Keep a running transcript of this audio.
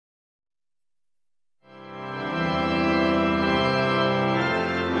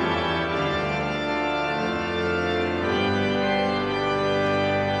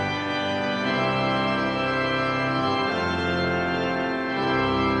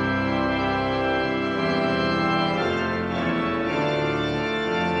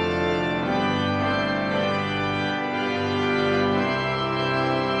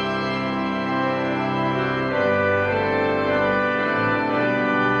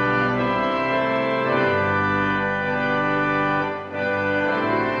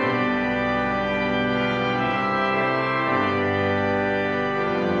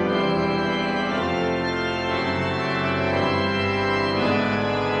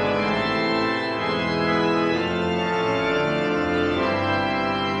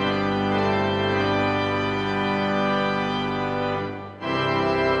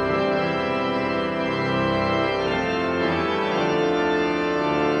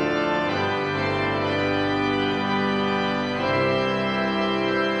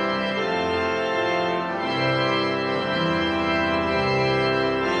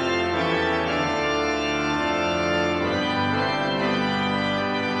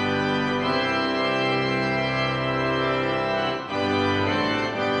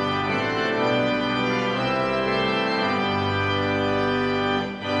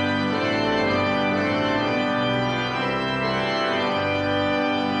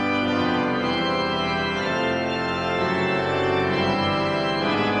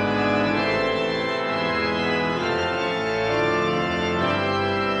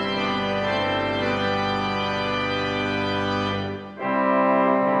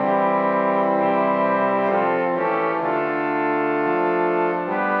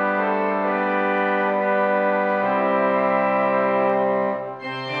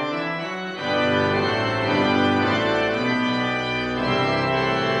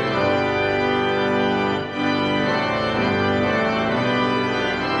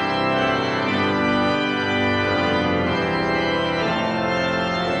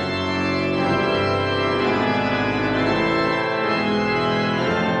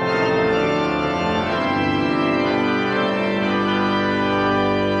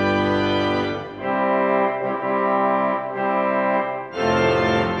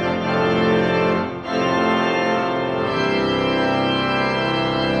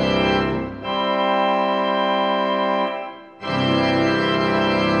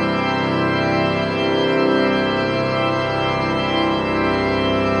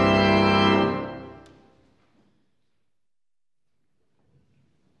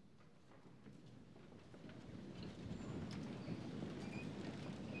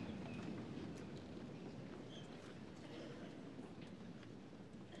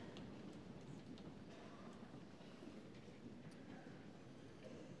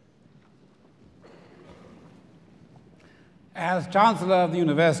As Chancellor of the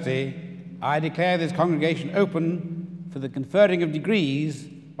University, I declare this congregation open for the conferring of degrees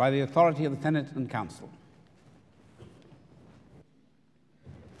by the authority of the Senate and Council.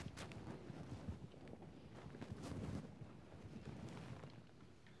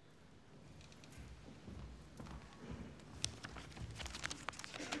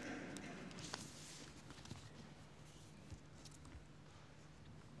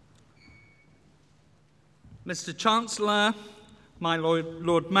 Mr. Chancellor, my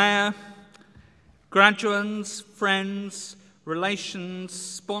Lord Mayor, graduates, friends, relations,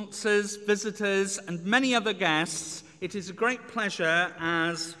 sponsors, visitors, and many other guests, it is a great pleasure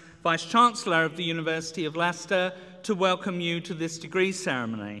as Vice-Chancellor of the University of Leicester to welcome you to this degree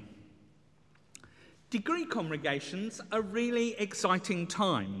ceremony. Degree congregations are really exciting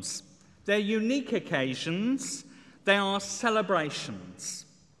times. They're unique occasions, they are celebrations.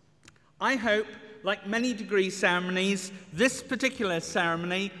 I hope, like many degree ceremonies, this particular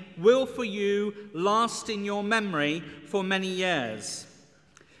ceremony will for you last in your memory for many years.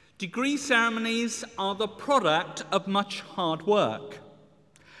 Degree ceremonies are the product of much hard work,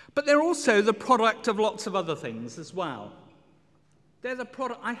 but they're also the product of lots of other things as well. They're the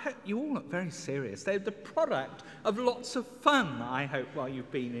product, I hope you all look very serious, they're the product of lots of fun, I hope, while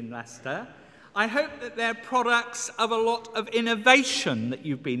you've been in Leicester. I hope that they're products of a lot of innovation that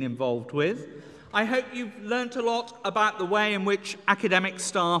you've been involved with. I hope you've learnt a lot about the way in which academic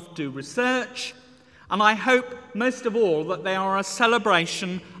staff do research, and I hope, most of all, that they are a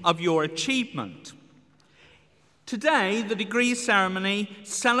celebration of your achievement. Today, the degree ceremony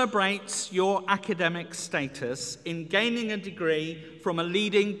celebrates your academic status in gaining a degree from a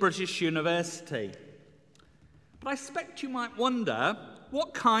leading British university. But I suspect you might wonder,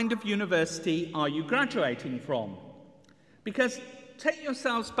 what kind of university are you graduating from? Because take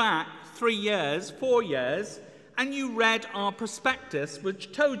yourselves back 3 years, 4 years, and you read our prospectus,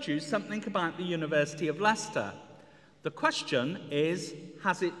 which told you something about the University of Leicester. The question is,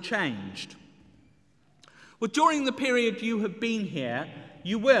 has it changed? Well, during the period you have been here,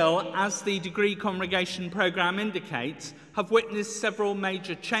 you will, as the degree congregation programme indicates, have witnessed several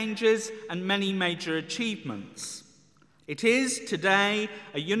major changes and many major achievements. It is today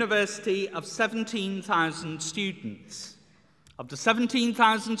a university of 17,000 students. Of the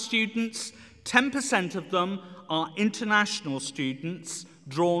 17,000 students, 10% of them are international students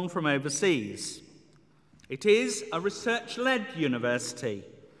drawn from overseas. It is a research-led university,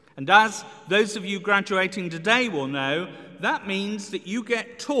 and as those of you graduating today will know, that means that you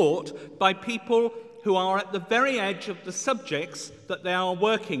get taught by people who are at the very edge of the subjects that they are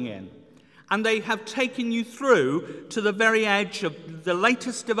working in, and they have taken you through to the very edge of the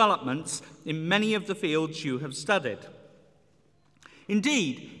latest developments in many of the fields you have studied.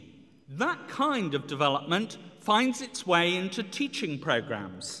 Indeed, that kind of development finds its way into teaching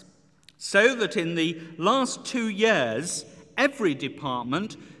programs, so that in the last 2 years, every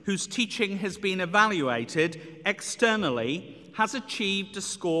department whose teaching has been evaluated externally has achieved a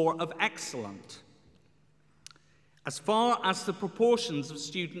score of excellent. As far as the proportions of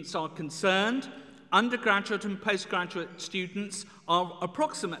students are concerned, undergraduate and postgraduate students are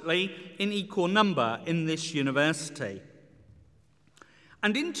approximately in equal number in this university.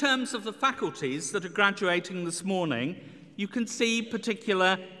 And in terms of the faculties that are graduating this morning, you can see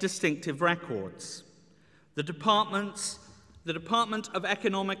particular distinctive records. The Department of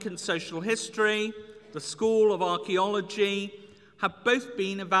Economic and Social History, the School of Archaeology, have both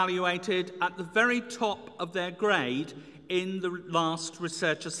been evaluated at the very top of their grade in the last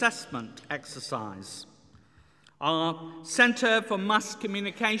research assessment exercise. Our Centre for Mass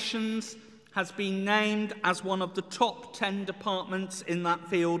Communications has been named as one of the top 10 departments in that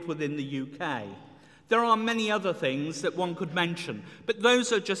field within the UK. There are many other things that one could mention, but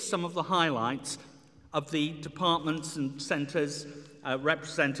those are just some of the highlights of the departments and centres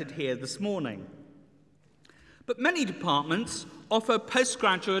represented here this morning. But many departments offer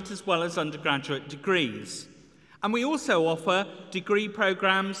postgraduate as well as undergraduate degrees. And we also offer degree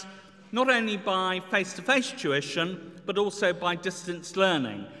programmes not only by face-to-face tuition, but also by distance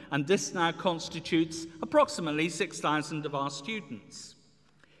learning, and this now constitutes approximately 6,000 of our students.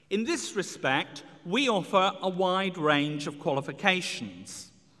 In this respect, we offer a wide range of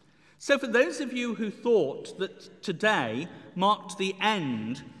qualifications. So for those of you who thought that today marked the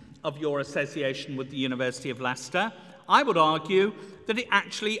end of your association with the University of Leicester, I would argue that it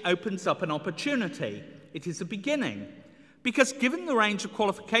actually opens up an opportunity. It is a beginning, because given the range of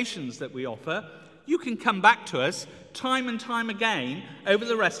qualifications that we offer, you can come back to us time and time again over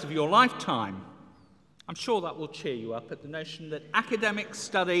the rest of your lifetime. I'm sure that will cheer you up at the notion that academic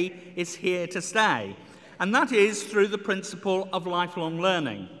study is here to stay. and that is through the principle of lifelong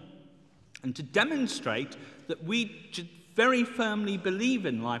learning. And to demonstrate that we very firmly believe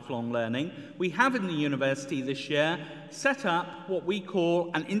in lifelong learning, we have in the university this year set up what we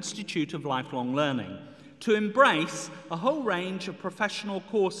call an Institute of Lifelong Learning, to embrace a whole range of professional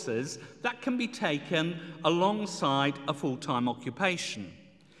courses that can be taken alongside a full-time occupation.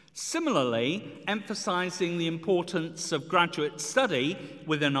 Similarly, emphasising the importance of graduate study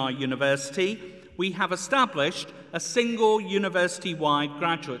within our university, we have established a single university-wide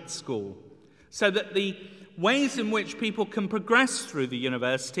graduate school, so that the ways in which people can progress through the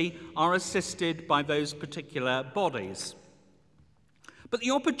university are assisted by those particular bodies. But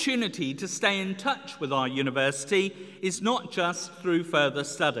the opportunity to stay in touch with our university is not just through further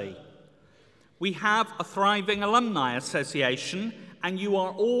study. We have a thriving alumni association, and you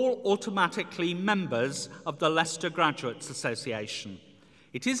are all automatically members of the Leicester Graduates Association.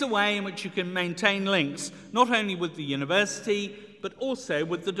 It is a way in which you can maintain links not only with the university, but also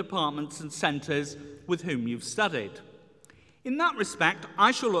with the departments and centres with whom you've studied. In that respect,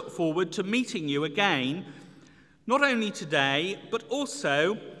 I shall look forward to meeting you again, not only today, but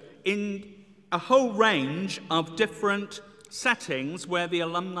also in a whole range of different settings where the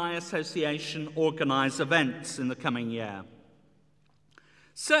Alumni Association organise events in the coming year.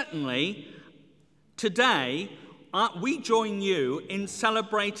 Certainly, today, we join you in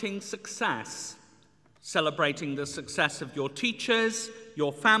celebrating success, celebrating the success of your teachers,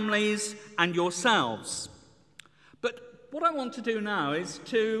 your families, and yourselves. But what I want to do now is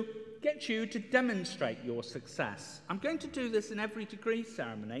to get you to demonstrate your success. I'm going to do this in every degree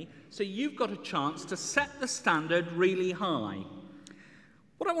ceremony, so you've got a chance to set the standard really high.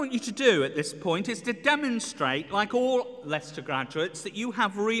 What I want you to do at this point is to demonstrate, like all Leicester graduates, that you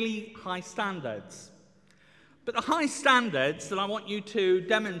have really high standards. But the high standards that I want you to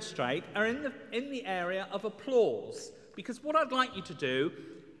demonstrate are in the area of applause, because what I'd like you to do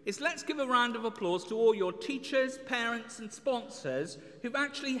is let's give a round of applause to all your teachers, parents and sponsors who've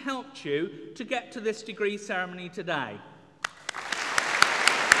actually helped you to get to this degree ceremony today.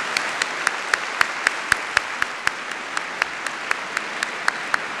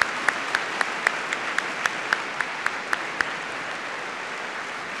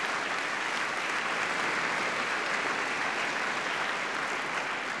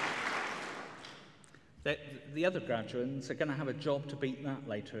 The other graduates are going to have a job to beat that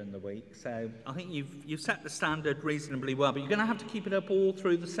later in the week, so I think you've set the standard reasonably well, but you're going to have to keep it up all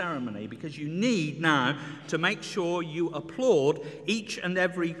through the ceremony, because you need now to make sure you applaud each and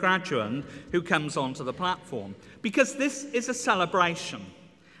every graduate who comes onto the platform, because this is a celebration,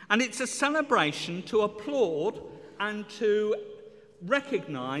 and it's a celebration to applaud and to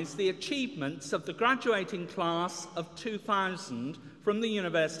recognise the achievements of the graduating class of 2000 from the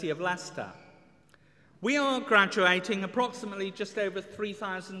University of Leicester. We are graduating approximately just over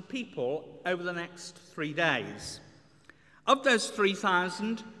 3,000 people over the next 3 days. Of those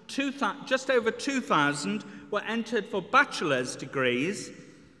 3,000, just over 2,000 were entered for bachelor's degrees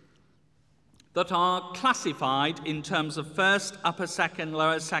that are classified in terms of first, upper second,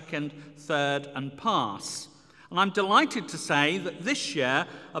 lower second, third and pass. And I'm delighted to say that this year,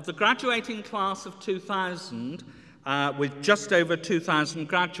 of the graduating class of 2000, with just over 2,000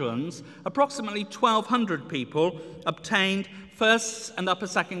 graduates, approximately 1,200 people obtained first and upper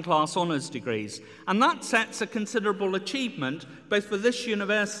second class honours degrees. And that sets a considerable achievement both for this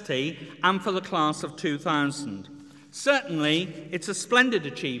university and for the class of 2000. Certainly, it's a splendid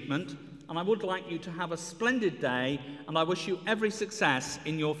achievement, and I would like you to have a splendid day, and I wish you every success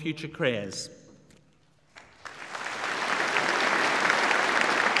in your future careers.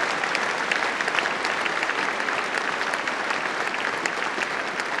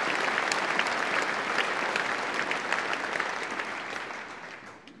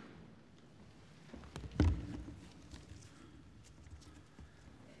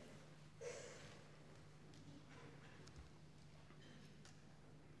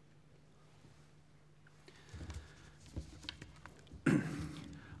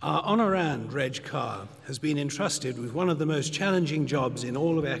 Our honorand, Reg Carr, has been entrusted with one of the most challenging jobs in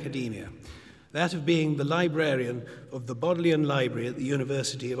all of academia, that of being the librarian of the Bodleian Library at the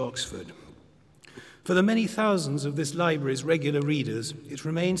University of Oxford. For the many thousands of this library's regular readers, it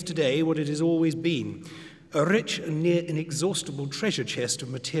remains today what it has always been, a rich and near inexhaustible treasure chest of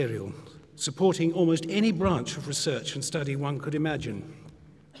material, supporting almost any branch of research and study one could imagine.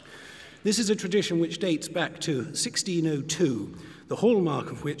 This is a tradition which dates back to 1602, the hallmark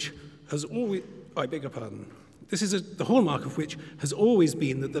of which has always, the hallmark of which has always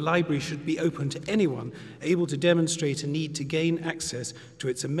been that the library should be open to anyone able to demonstrate a need to gain access to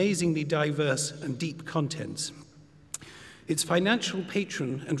its amazingly diverse and deep contents. Its financial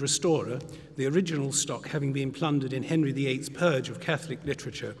patron and restorer, the original stock having been plundered in Henry VIII's purge of Catholic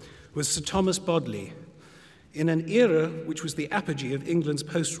literature, was Sir Thomas Bodley. In an era which was the apogee of England's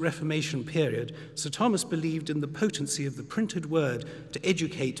post-Reformation period, Sir Thomas believed in the potency of the printed word to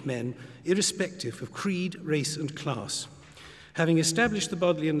educate men, irrespective of creed, race, and class. Having established the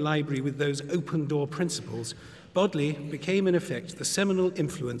Bodleian Library with those open-door principles, Bodley became, in effect, the seminal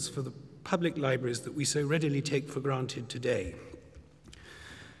influence for the public libraries that we so readily take for granted today.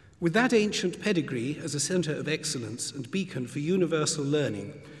 With that ancient pedigree as a centre of excellence and beacon for universal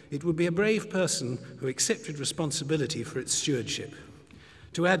learning, it would be a brave person who accepted responsibility for its stewardship.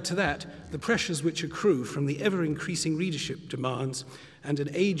 To add to that, the pressures which accrue from the ever-increasing readership demands and an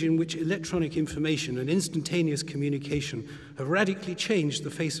age in which electronic information and instantaneous communication have radically changed the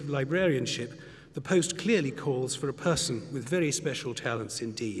face of librarianship, the post clearly calls for a person with very special talents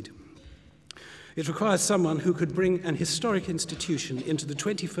indeed. It requires someone who could bring an historic institution into the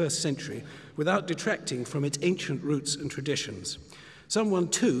 21st century without detracting from its ancient roots and traditions. Someone,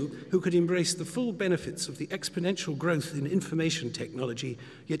 too, who could embrace the full benefits of the exponential growth in information technology,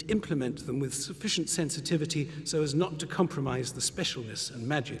 yet implement them with sufficient sensitivity so as not to compromise the specialness and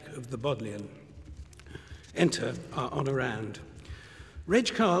magic of the Bodleian. Enter our honorand.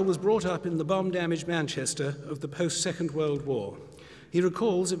 Reg Carr was brought up in the bomb-damaged Manchester of the post-Second World War. He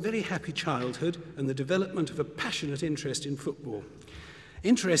recalls a very happy childhood and the development of a passionate interest in football.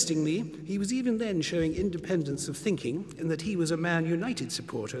 Interestingly, he was even then showing independence of thinking in that he was a Man United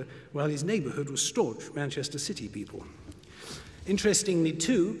supporter while his neighbourhood was staunch Manchester City people. Interestingly,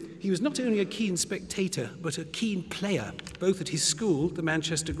 too, he was not only a keen spectator but a keen player, both at his school, the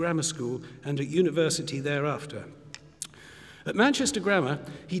Manchester Grammar School, and at university thereafter. At Manchester Grammar,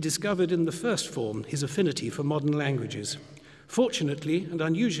 he discovered in the first form his affinity for modern languages. Fortunately, and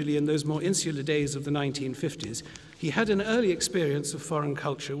unusually in those more insular days of the 1950s, he had an early experience of foreign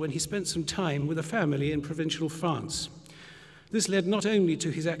culture when he spent some time with a family in provincial France. This led not only to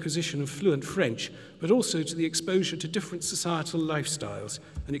his acquisition of fluent French, but also to the exposure to different societal lifestyles,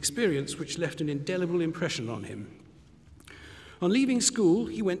 an experience which left an indelible impression on him. On leaving school,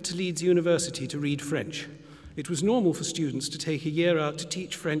 he went to Leeds University to read French. It was normal for students to take a year out to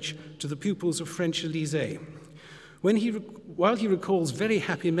teach French to the pupils of French Elysée. While he recalls very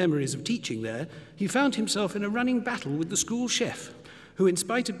happy memories of teaching there, he found himself in a running battle with the school chef, who, in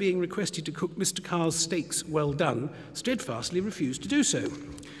spite of being requested to cook Mr. Carr's steaks well done, steadfastly refused to do so.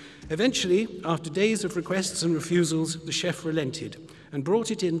 Eventually, after days of requests and refusals, the chef relented and brought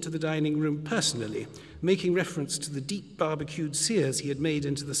it into the dining room personally, making reference to the deep barbecued sears he had made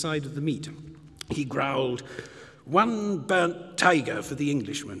into the side of the meat. He growled, "One burnt tiger for the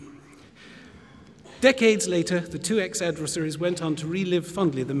Englishman." Decades later, the two ex-adversaries went on to relive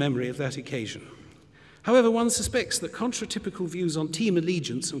fondly the memory of that occasion. However, one suspects that contra-typical views on team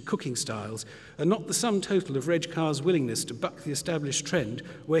allegiance and cooking styles are not the sum total of Reg Carr's willingness to buck the established trend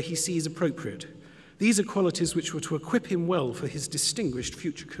where he sees appropriate. These are qualities which were to equip him well for his distinguished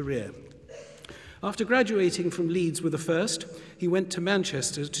future career. After graduating from Leeds with a first, he went to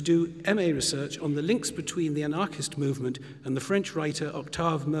Manchester to do MA research on the links between the anarchist movement and the French writer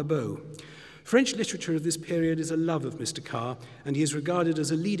Octave Mirbeau. French literature of this period is a love of Mr. Carr, and he is regarded as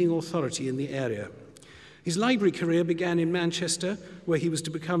a leading authority in the area. His library career began in Manchester, where he was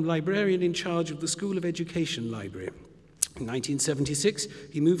to become librarian in charge of the School of Education Library. In 1976,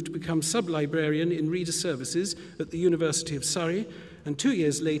 he moved to become sub-librarian in reader services at the University of Surrey, and 2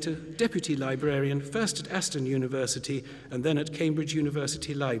 years later, deputy librarian, first at Aston University and then at Cambridge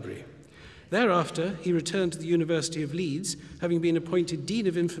University Library. Thereafter, he returned to the University of Leeds, having been appointed Dean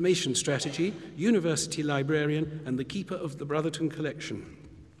of Information Strategy, University Librarian, and the Keeper of the Brotherton Collection.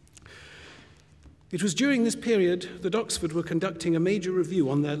 It was during this period that Oxford were conducting a major review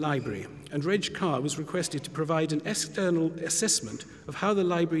on their library, and Reg Carr was requested to provide an external assessment of how the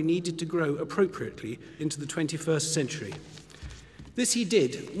library needed to grow appropriately into the 21st century. This he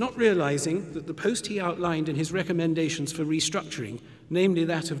did, not realizing that the post he outlined in his recommendations for restructuring, namely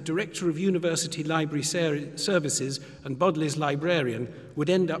that of Director of University Library Services and Bodley's librarian, would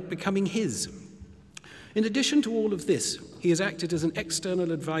end up becoming his. In addition to all of this, he has acted as an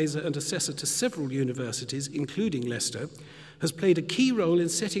external advisor and assessor to several universities, including Leicester, has played a key role in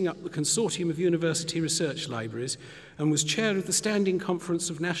setting up the Consortium of University Research Libraries, and was chair of the Standing Conference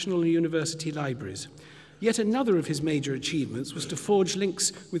of National and University Libraries. Yet another of his major achievements was to forge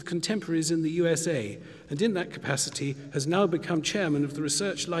links with contemporaries in the USA, and in that capacity has now become chairman of the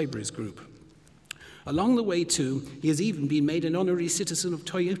Research Libraries Group. Along the way, too, he has even been made an honorary citizen of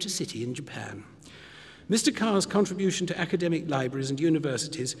Toyota City in Japan. Mr. Carr's contribution to academic libraries and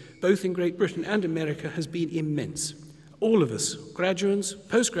universities, both in Great Britain and America, has been immense. All of us, graduates,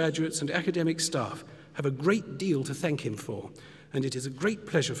 postgraduates, and academic staff, have a great deal to thank him for, and it is a great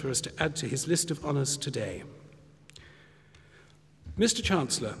pleasure for us to add to his list of honours today. Mr.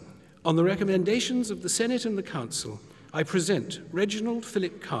 Chancellor, on the recommendations of the Senate and the Council, I present Reginald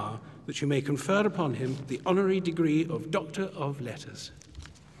Philip Carr that you may confer upon him the honorary degree of Doctor of Letters.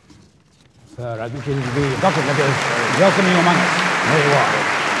 Sir, I think it will be Doctor of Letters welcoming among us. There you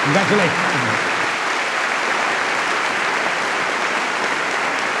are. Congratulations.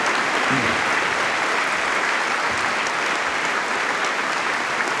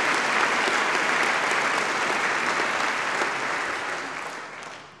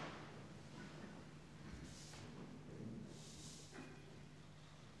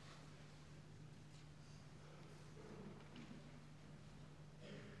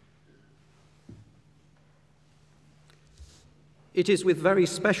 It is with very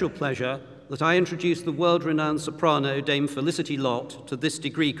special pleasure that I introduce the world-renowned soprano Dame Felicity Lott to this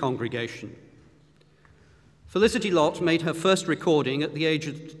degree congregation. Felicity Lott made her first recording at the age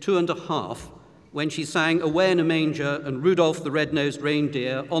of 2.5 when she sang Away in a Manger and Rudolph the Red-Nosed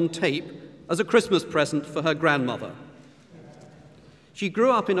Reindeer on tape as a Christmas present for her grandmother. She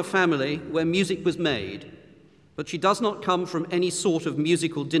grew up in a family where music was made, but she does not come from any sort of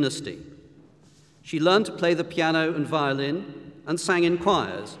musical dynasty. She learned to play the piano and violin and sang in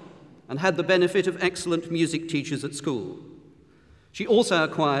choirs, and had the benefit of excellent music teachers at school. She also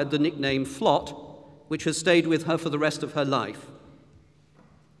acquired the nickname Flott, which has stayed with her for the rest of her life.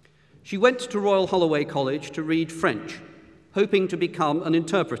 She went to Royal Holloway College to read French, hoping to become an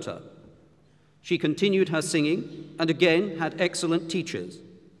interpreter. She continued her singing and again had excellent teachers.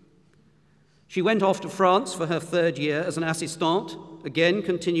 She went off to France for her 3rd year as an assistante, again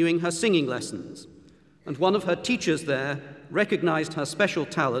continuing her singing lessons, and one of her teachers there recognized her special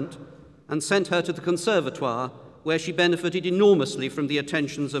talent and sent her to the conservatoire, where she benefited enormously from the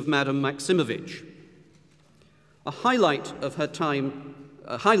attentions of Madame Maximovich. A highlight at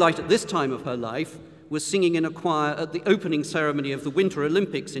this time of her life was singing in a choir at the opening ceremony of the Winter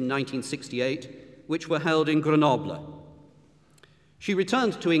Olympics in 1968, which were held in Grenoble. She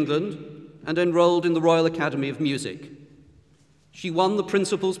returned to England and enrolled in the Royal Academy of Music. She won the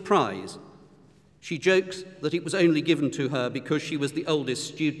Principal's Prize. She jokes that it was only given to her because she was the oldest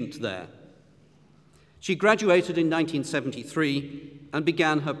student there. She graduated in 1973 and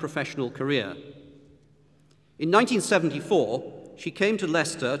began her professional career. In 1974, she came to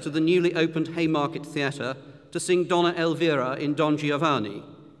Leicester to the newly opened Haymarket Theatre to sing Donna Elvira in Don Giovanni,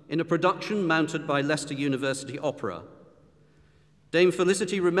 in a production mounted by Leicester University Opera. Dame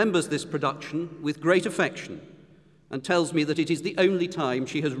Felicity remembers this production with great affection and tells me that it is the only time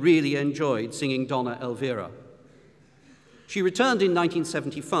she has really enjoyed singing Donna Elvira. She returned in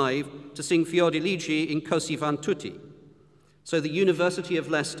 1975 to sing Fiordiligi in Così van tutti, so the University of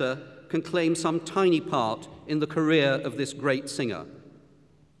Leicester can claim some tiny part in the career of this great singer.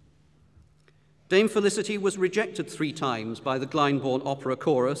 Dame Felicity was rejected 3 times by the Glyndebourne Opera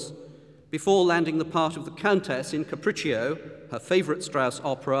Chorus before landing the part of the Countess in Capriccio, her favorite Strauss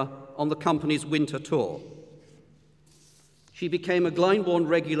opera, on the company's winter tour. She became a Glyndebourne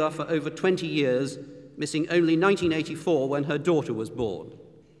regular for over 20 years, missing only 1984 when her daughter was born.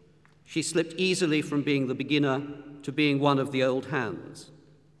 She slipped easily from being the beginner to being one of the old hands.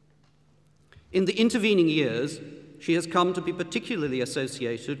 In the intervening years, she has come to be particularly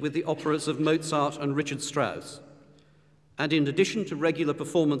associated with the operas of Mozart and Richard Strauss. And in addition to regular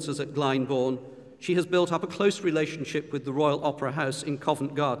performances at Glyndebourne, she has built up a close relationship with the Royal Opera House in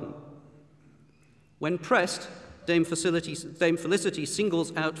Covent Garden. When pressed, Dame Felicity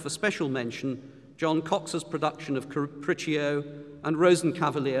singles out for special mention John Cox's production of Capriccio and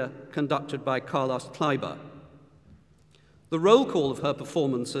Rosenkavalier, conducted by Carlos Kleiber. The roll call of her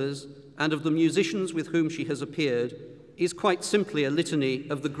performances and of the musicians with whom she has appeared is quite simply a litany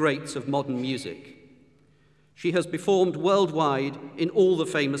of the greats of modern music. She has performed worldwide in all the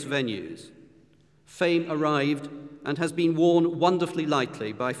famous venues. Fame arrived and has been worn wonderfully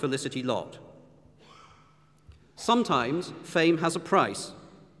lightly by Felicity Lott. Sometimes fame has a price.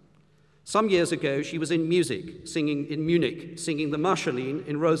 Some years ago, she was in Munich, singing the Marschallin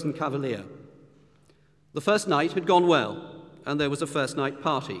in Rosenkavalier. The first night had gone well, and there was a first night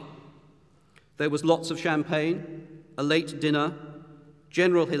party. There was lots of champagne, a late dinner,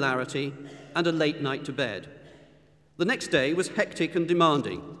 general hilarity, and a late night to bed. The next day was hectic and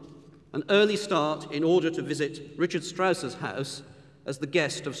demanding. An early start in order to visit Richard Strauss's house as the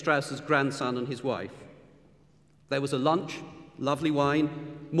guest of Strauss's grandson and his wife. There was a lunch, lovely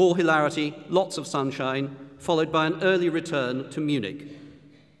wine, more hilarity, lots of sunshine, followed by an early return to Munich.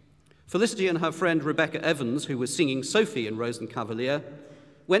 Felicity and her friend Rebecca Evans, who was singing Sophie in Rosenkavalier,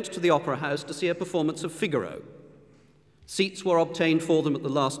 went to the opera house to see a performance of Figaro. Seats were obtained for them at the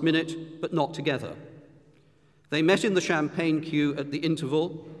last minute, but not together. They met in the champagne queue at the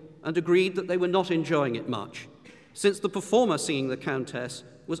interval and agreed that they were not enjoying it much, since the performer singing the Countess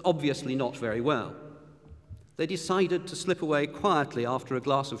was obviously not very well. They decided to slip away quietly after a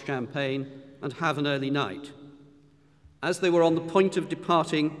glass of champagne and have an early night. As they were on the point of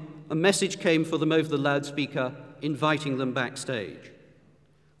departing, a message came for them over the loudspeaker, inviting them backstage.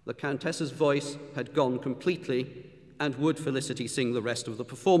 The Countess's voice had gone completely, and would Felicity sing the rest of the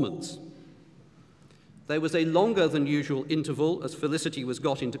performance? There was a longer than usual interval as Felicity was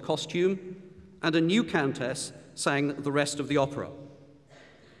got into costume, and a new Countess sang the rest of the opera.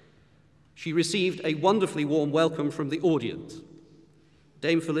 She received a wonderfully warm welcome from the audience.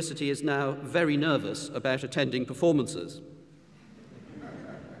 Dame Felicity is now very nervous about attending performances.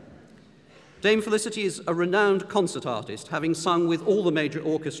 Dame Felicity is a renowned concert artist, having sung with all the major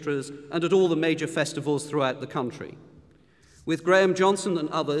orchestras and at all the major festivals throughout the country. With Graham Johnson and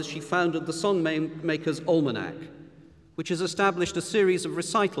others, she founded the Songmakers' Almanac, which has established a series of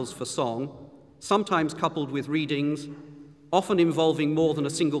recitals for song, sometimes coupled with readings, often involving more than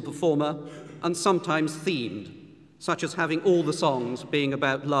a single performer, and sometimes themed, such as having all the songs being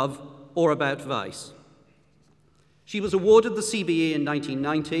about love or about vice. She was awarded the CBE in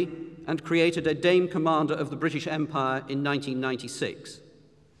 1990 and created a Dame Commander of the British Empire in 1996.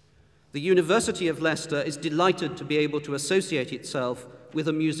 The University of Leicester is delighted to be able to associate itself with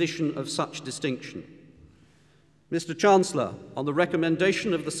a musician of such distinction. Mr. Chancellor, on the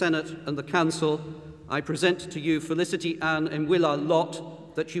recommendation of the Senate and the Council, I present to you Felicity Ann Mwila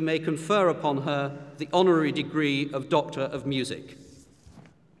Lott, that you may confer upon her the honorary degree of Doctor of Music.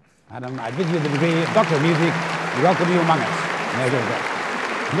 Madam, I give you the degree of Doctor of Music. We welcome you among us. May I go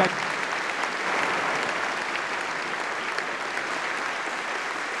there.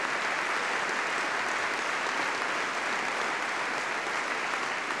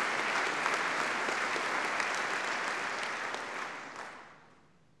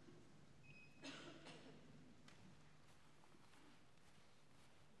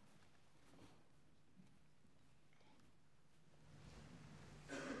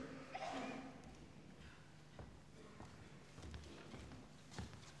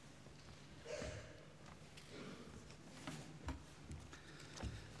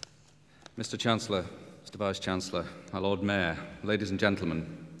 Mr. Chancellor, Mr. Vice-Chancellor, my Lord Mayor, ladies and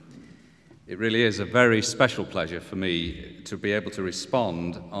gentlemen, it really is a very special pleasure for me to be able to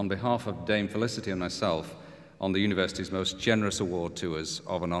respond on behalf of Dame Felicity and myself on the University's most generous award to us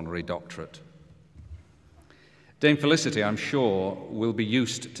of an honorary doctorate. Dame Felicity, I'm sure, will be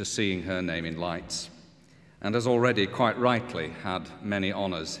used to seeing her name in lights, and has already quite rightly had many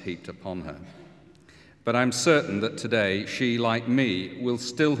honours heaped upon her. But I'm certain that today she, like me, will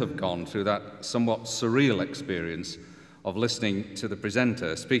still have gone through that somewhat surreal experience of listening to the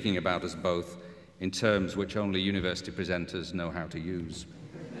presenter speaking about us both in terms which only university presenters know how to use.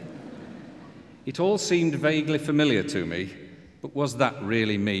 It all seemed vaguely familiar to me, but was that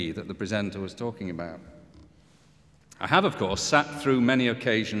really me that the presenter was talking about? I have, of course, sat through many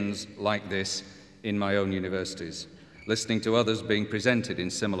occasions like this in my own universities, listening to others being presented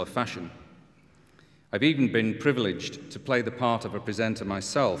in similar fashion. I've even been privileged to play the part of a presenter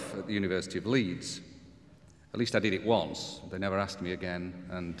myself at the University of Leeds. At least I did it once. They never asked me again,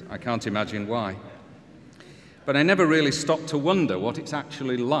 and I can't imagine why. But I never really stopped to wonder what it's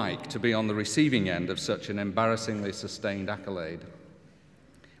actually like to be on the receiving end of such an embarrassingly sustained accolade.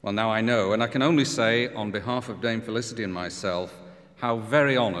 Well, now I know, and I can only say, on behalf of Dame Felicity and myself, how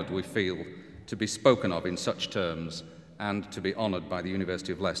very honoured we feel to be spoken of in such terms and to be honoured by the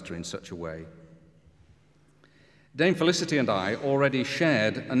University of Leicester in such a way. Dame Felicity and I already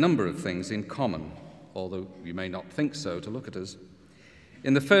shared a number of things in common, although you may not think so to look at us.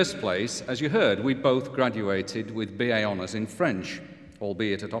 In the first place, as you heard, we both graduated with BA honours in French,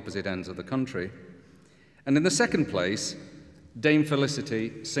 albeit at opposite ends of the country. And in the second place, Dame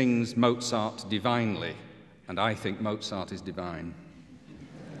Felicity sings Mozart divinely, and I think Mozart is divine.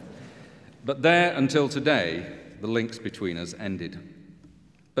 But there, until today, the links between us ended.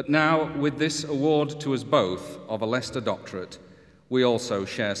 But now, with this award to us both of a Leicester doctorate, we also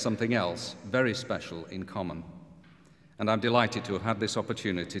share something else very special in common. And I'm delighted to have had this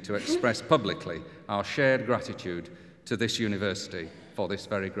opportunity to express publicly our shared gratitude to this university for this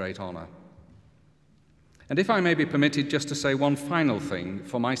very great honour. And if I may be permitted just to say one final thing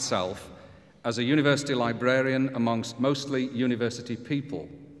for myself, as a university librarian amongst mostly university people,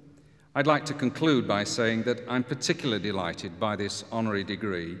 I'd like to conclude by saying that I'm particularly delighted by this honorary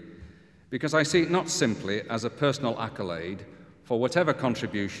degree because I see it not simply as a personal accolade for whatever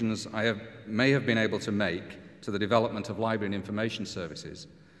contributions I may have been able to make to the development of library and information services,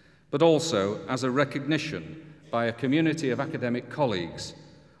 but also as a recognition by a community of academic colleagues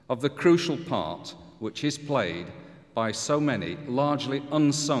of the crucial part which is played by so many largely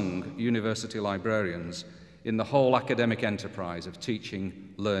unsung university librarians in the whole academic enterprise of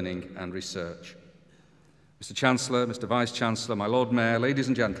teaching, learning and research. Mr. Chancellor, Mr. Vice-Chancellor, my Lord Mayor, ladies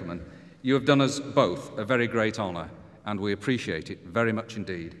and gentlemen, you have done us both a very great honour and we appreciate it very much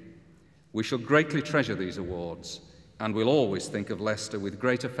indeed. We shall greatly treasure these awards and we'll always think of Leicester with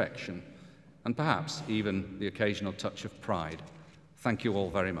great affection and perhaps even the occasional touch of pride. Thank you all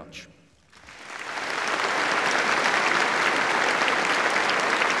very much.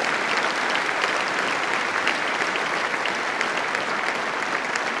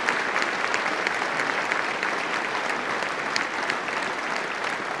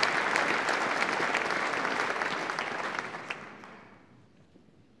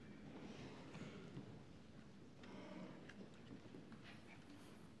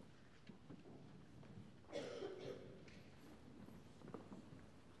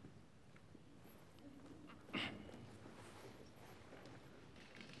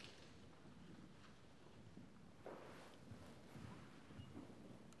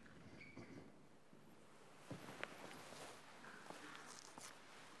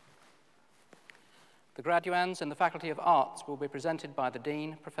 The graduands in the Faculty of Arts will be presented by the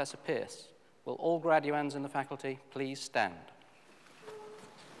Dean, Professor Pearce. Will all graduands in the faculty please stand?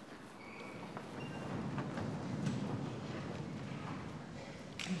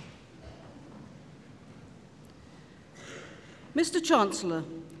 Mr. Chancellor,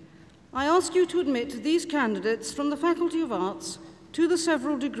 I ask you to admit these candidates from the Faculty of Arts to the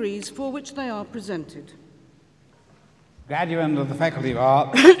several degrees for which they are presented. Graduand of the Faculty of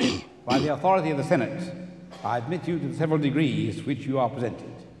Arts, by the authority of the Senate, I admit you to the several degrees which you are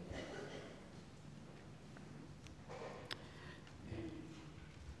presented.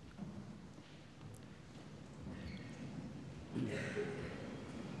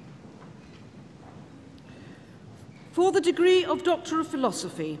 For the degree of Doctor of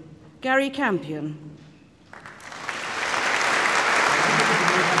Philosophy, Gary Campion.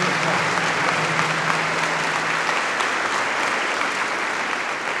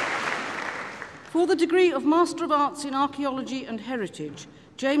 For the degree of Master of Arts in Archaeology and Heritage,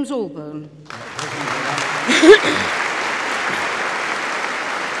 James Allbone.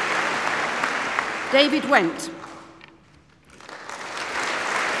 David Went.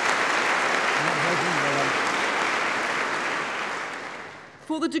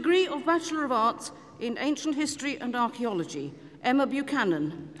 For the degree of Bachelor of Arts in Ancient History and Archaeology, Emma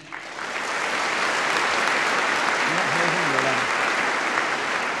Buchanan.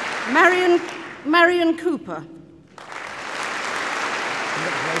 Marion Cooper.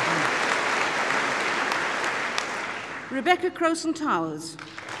 Rebecca Crowson Towers.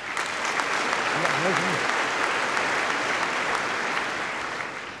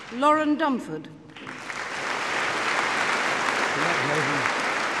 Lauren Dumford.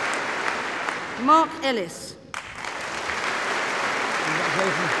 Mark Ellis.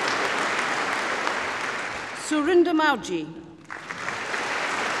 Surinda Mauji.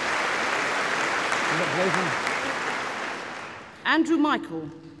 Andrew Michael.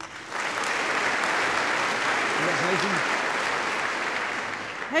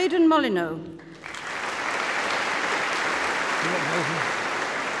 Hayden Molyneux.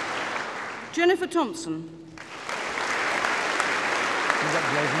 Jennifer Thompson.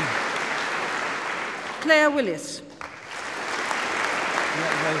 Claire Willis.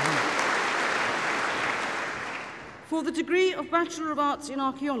 For the degree of Bachelor of Arts in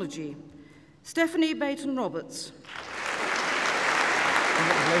Archaeology, Stephanie Bayton Roberts.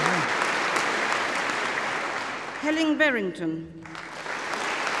 Helen Berrington.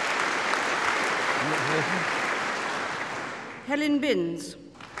 Helen Binns.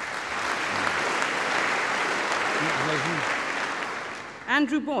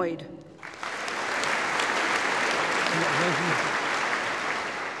 Andrew Boyd.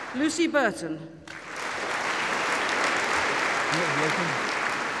 Lucy Burton.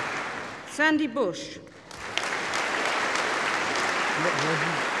 Sandy Bush.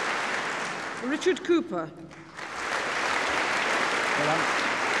 Richard Cooper.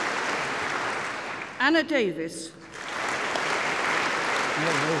 Anna Davis.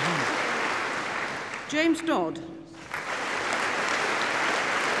 James Dodd.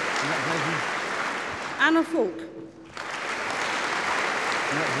 Congratulations. Anna Falk.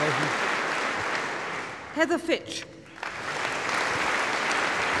 Congratulations. Heather Fitch.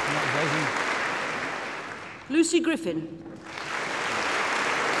 Congratulations. Lucy Griffin.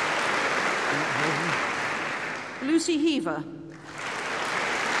 Congratulations. Lucy Heaver.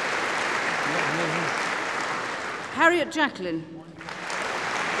 Congratulations. Harriet Jacqueline.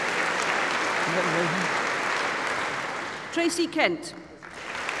 Congratulations. Tracy Kent.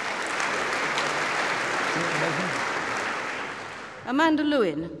 Congratulations. Amanda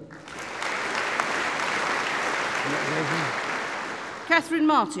Lewin. Congratulations. Catherine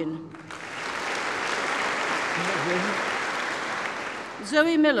Martin. Congratulations.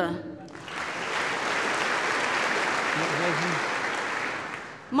 Zoe Miller. Congratulations.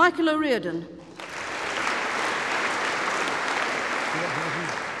 Michael O'Riordan.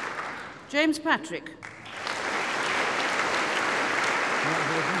 Congratulations. James Patrick.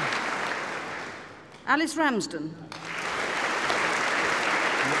 Congratulations. Alice Ramsden.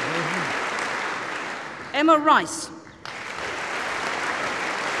 Congratulations. Emma Rice.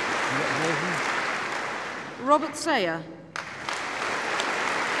 Congratulations. Robert Sayer.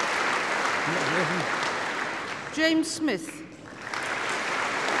 Congratulations. James Smith.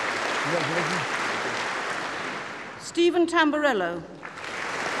 Congratulations. Stephen Tamburello.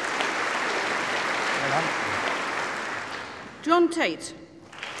 Well done. John Tate.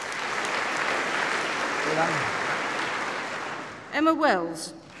 Well done. Emma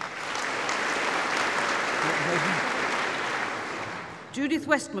Wells. Congratulations. Judith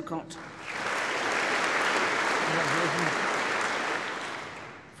Westmacott. Congratulations.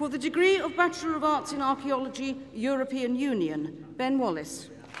 For the degree of Bachelor of Arts in Archaeology, European Union, Ben Wallace.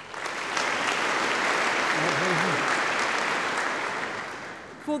 Congratulations.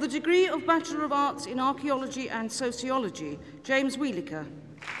 For the degree of Bachelor of Arts in Archaeology and Sociology, James Wheeliker.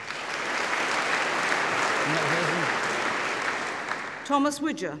 Congratulations. Thomas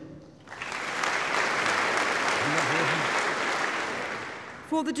Widger. Congratulations.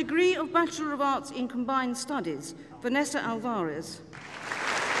 For the degree of Bachelor of Arts in Combined Studies, Vanessa Alvarez.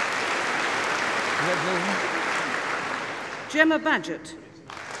 Congratulations. Gemma Badgett.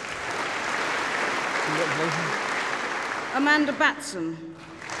 Congratulations. Amanda Batson.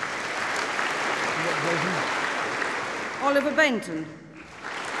 Congratulations. Oliver Bainton.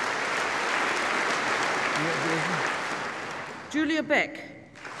 Congratulations. Julia Beck.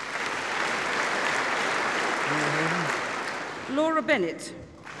 Congratulations. Laura Bennett.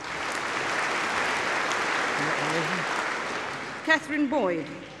 Congratulations. Catherine Boyd.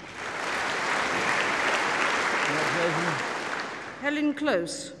 Congratulations. Helen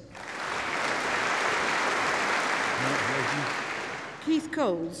Close. Congratulations. Keith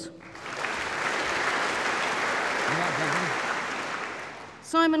Coles. Congratulations.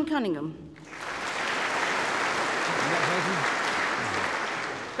 Simon Cunningham. Congratulations.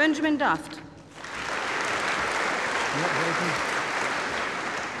 Benjamin Duft. Congratulations.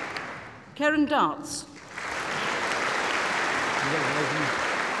 Karen Darts. Congratulations.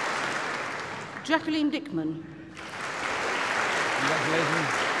 Jacqueline Dickman. Congratulations.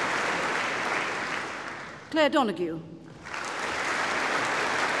 Claire Donoghue.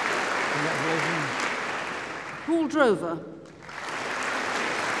 Congratulations. Paul Drover.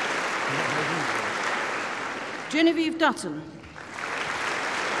 Congratulations. Genevieve Dutton.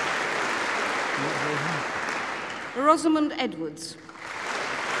 Congratulations. Rosamond Edwards.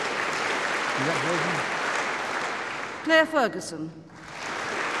 Congratulations. Claire Ferguson.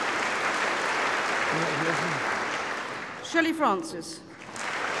 Congratulations. Shelley Francis.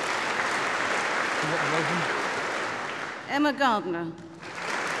 Congratulations. Emma Gardner.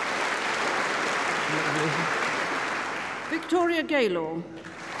 Congratulations. Victoria Gaylor.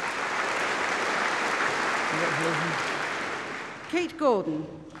 Congratulations. Kate Gordon.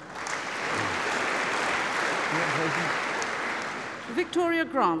 Congratulations. Victoria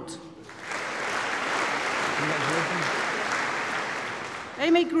Grant. Congratulations.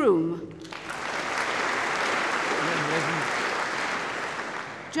 Amy Groom. Congratulations.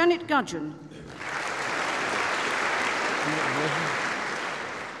 Janet Gudgeon. Congratulations.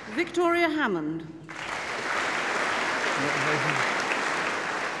 Victoria Hammond. Congratulations.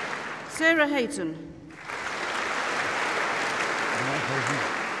 Sarah Hayton. Congratulations.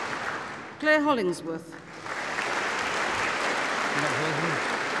 Claire Hollingsworth. Congratulations.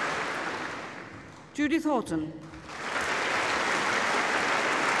 Judith Horton.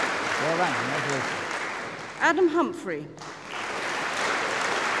 Well done. Congratulations. Adam Humphrey.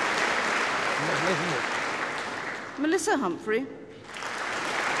 Congratulations. Melissa Humphrey.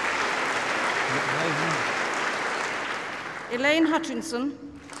 Congratulations. Elaine Hutchinson,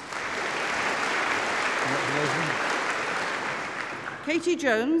 Katie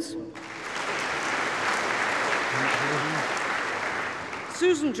Jones,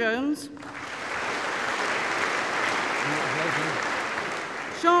 Susan Jones,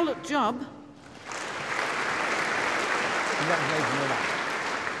 Charlotte Jubb,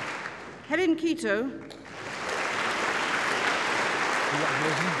 Helen Keto,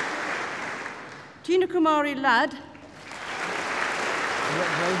 Tina Kumari Ladd,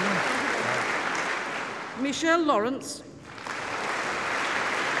 Michelle Lawrence,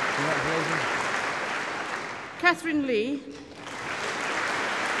 Catherine Lee,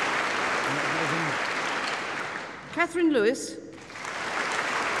 Catherine Lewis,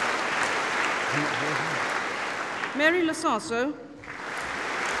 Mary Lasasso,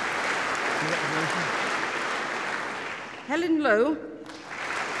 Helen Lowe,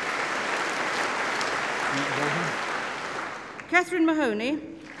 Catherine Mahoney,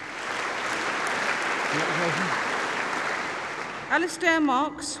 Alistair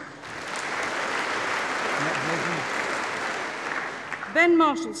Marks, Ben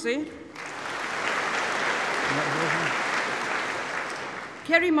Marshalsea,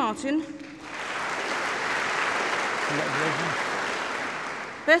 Kerry Martin,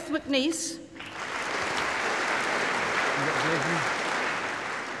 Beth McNeese,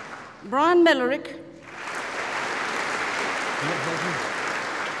 Brian Mellerick,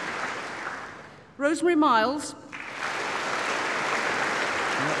 Rosemary Miles,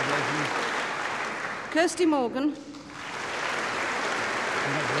 Kirsty Morgan,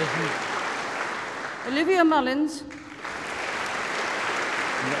 Olivia Mullins,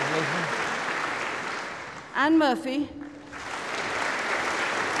 Anne Murphy,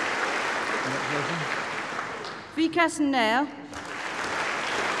 Vikas Nair,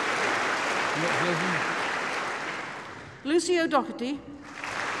 Lucy O'Doherty,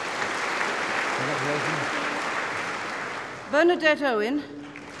 Bernadette Owen,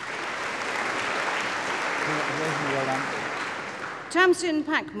 Tamsin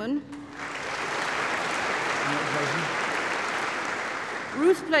Packman,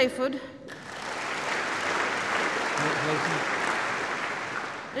 Ruth Playford,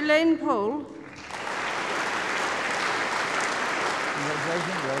 Elaine Pole,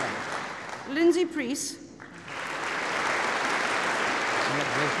 Lindsay Priest,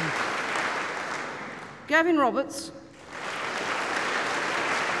 Gavin Roberts,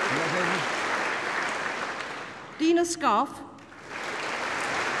 Dina Scarf,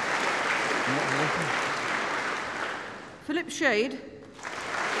 Philip Shade,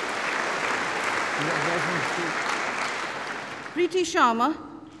 Preeti Sharma,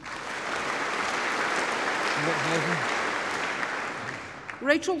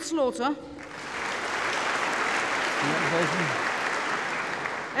 Rachel Slaughter,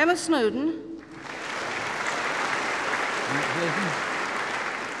 Emma Snowden,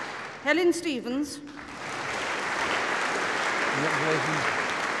 Helen Stevens,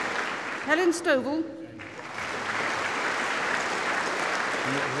 Helen Stovall,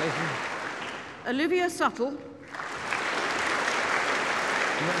 Olivia Suttle,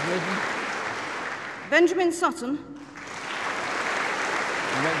 Benjamin Sutton,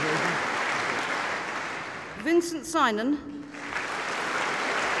 Vincent Sinan,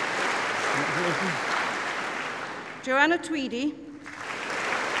 Joanna Tweedy,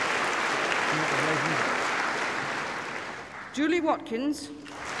 Julie Watkins,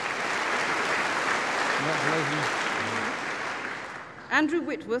 Andrew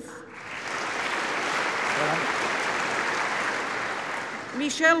Whitworth,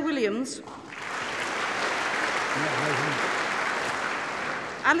 Michelle Williams,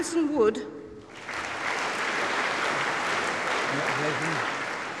 Alison Wood,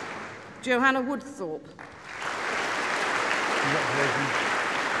 Johanna Woodthorpe.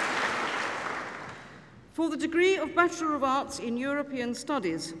 For the degree of Bachelor of Arts in European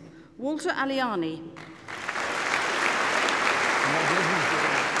Studies, Walter Aliani.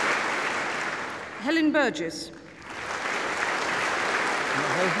 Helen Burgess.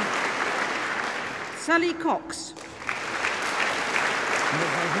 Sally Cox.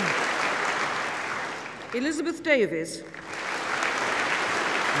 Elizabeth Davies.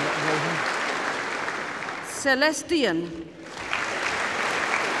 Celestian.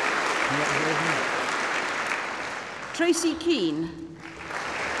 Tracy Keane.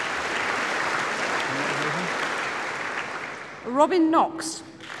 Robin Knox.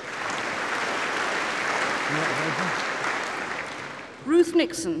 Ruth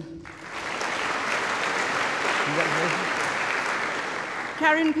Nixon.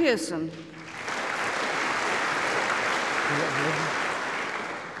 Karen Pearson.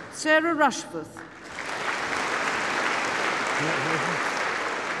 Sarah Rushforth.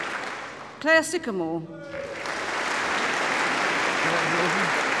 Claire Sycamore.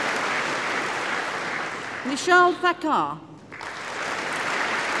 Nishal Thakkar.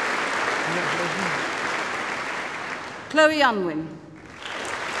 Chloe Unwin.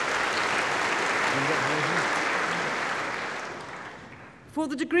 For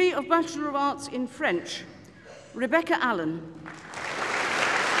the degree of Bachelor of Arts in French, Rebecca Allen.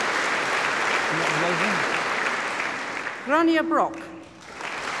 Grania Brock.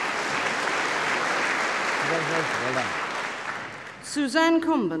 Well done. Suzanne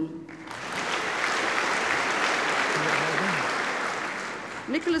Comben.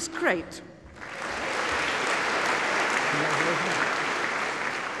 Nicholas Crate.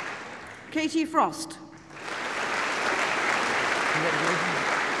 Katie Frost.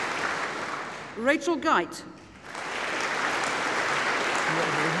 Rachel Geit.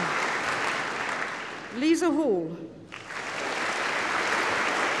 Lisa Hall.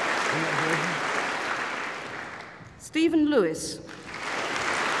 Stephen Lewis.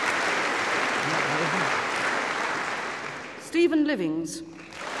 Stephen Livings.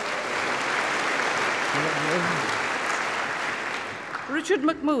 Richard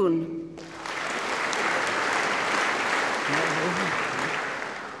McMoon.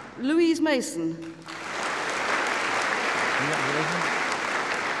 Louise Mason.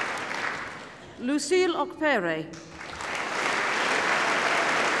 Lucille Okpere.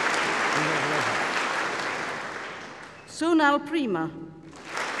 Sonal Prima.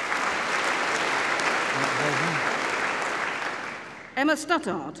 Emma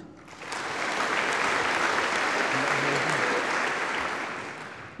Stuttard.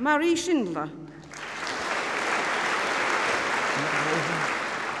 Marie Schindler.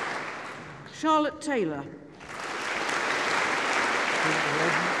 Charlotte Taylor.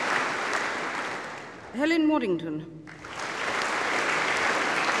 Helen Waddington.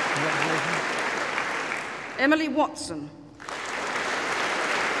 Emily Watson.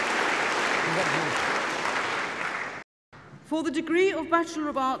 For the degree of Bachelor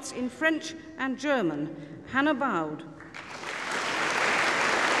of Arts in French and German, Hannah Bowd.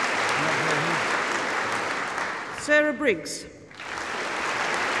 Sarah Briggs.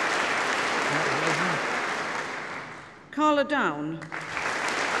 Carla Down.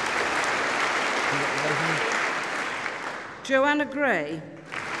 Joanna Gray.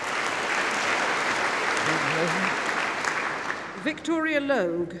 Victoria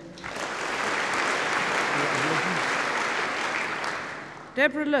Logue.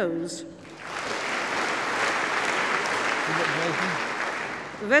 Deborah Lowes.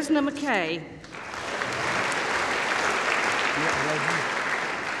 Vesna McKay.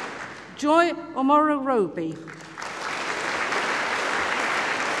 Joy Omoro Roby.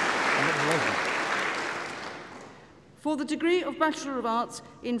 For the degree of Bachelor of Arts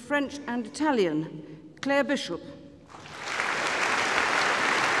in French and Italian, Claire Bishop.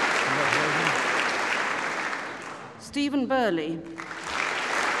 Stephen Burley.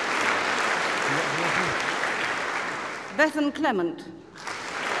 Bethan Clement.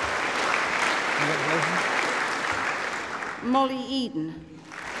 Molly Eden.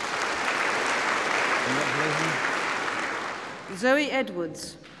 Zoe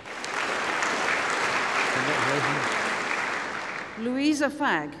Edwards. Louisa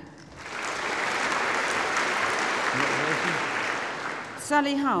Fagg.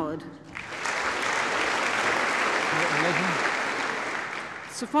 Sally Howard.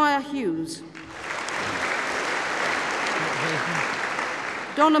 Sophia Hughes.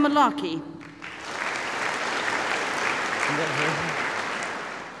 Donna Malaki.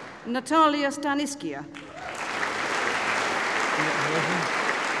 Natalia Staniskia.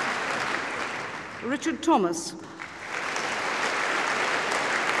 Richard Thomas.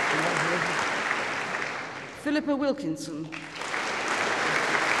 Philippa Wilkinson.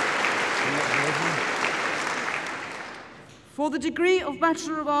 For the degree of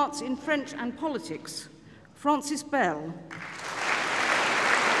Bachelor of Arts in French and Politics, Francis Bell.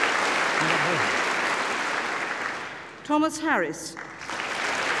 Thomas Harris.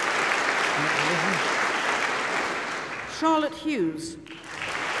 Charlotte Hughes.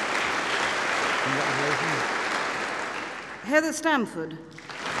 Heather Stamford.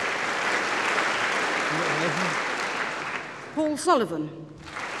 Paul Sullivan.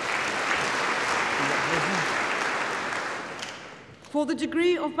 For the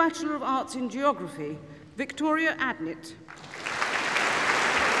degree of Bachelor of Arts in Geography, Victoria Adnett.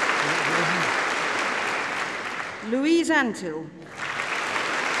 Louise Antill.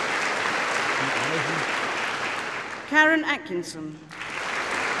 Karen Atkinson.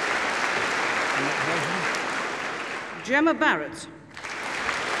 Gemma Barrett.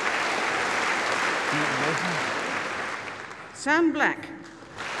 Sam Black.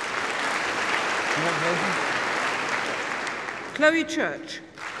 Chloe Church.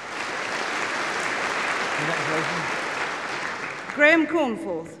 Graham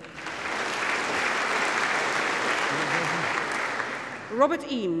Cornforth.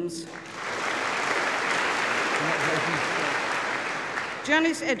 Robert Eames.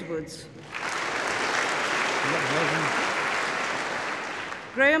 Janice Edwards.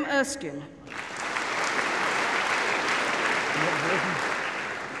 Graham Erskine.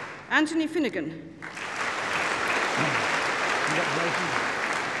 Anthony Finnegan.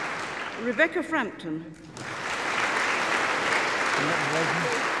 Rebecca Frampton.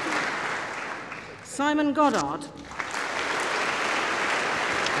 Simon Goddard.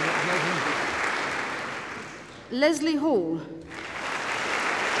 Leslie Hall.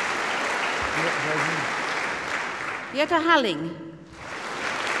 Yetta Halling.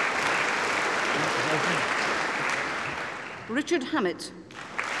 Richard Hammett.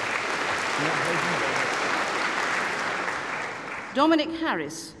 Dominic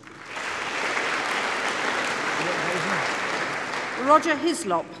Harris. Roger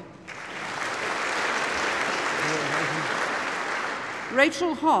Hislop.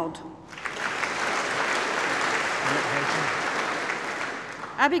 Rachel Hodd.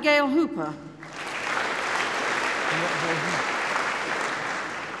 Abigail Hooper.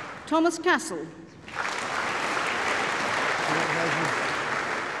 Thomas Castle.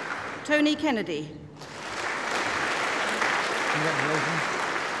 Tony Kennedy.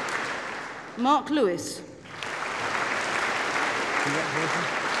 Mark Lewis.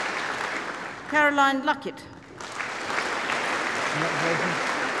 Caroline Luckett.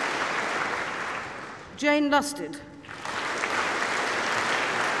 Jane Lusted.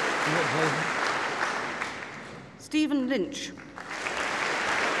 Stephen Lynch.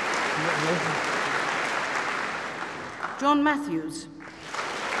 John Matthews.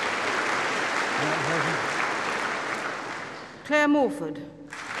 Claire Morford.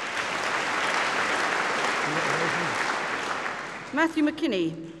 Matthew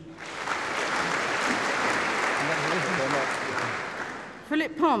McKinney.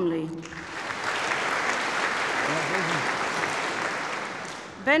 Philip Palmley.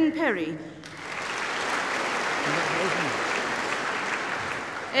 Ben Perry.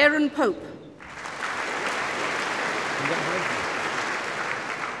 Aaron Pope.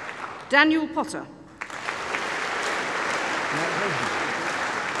 Daniel Potter.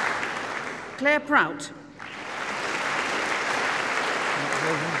 Claire Prout.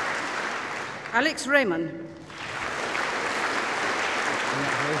 Alex Raymond.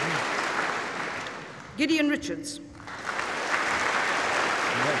 Gideon Richards.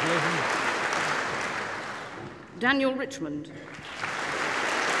 Daniel Richmond.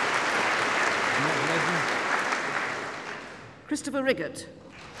 Christopher Riggott.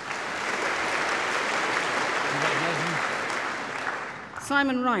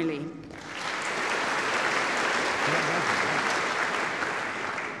 Simon Riley.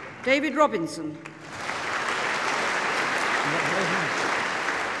 David Robinson.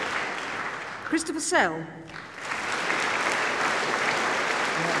 Christopher Sell.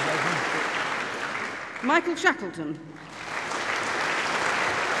 Michael Shackleton.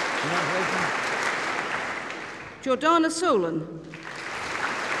 Jordana Solon.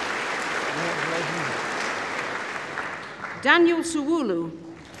 Daniel Suwulu.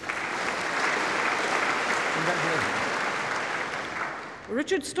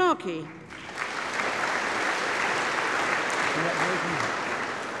 Richard Starkey.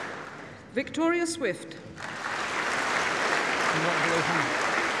 Victoria Swift.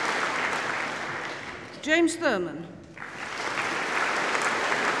 James Thurman.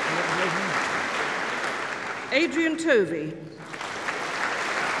 Adrian Tovey.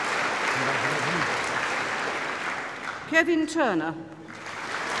 Kevin Turner.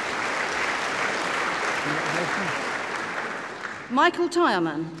 Michael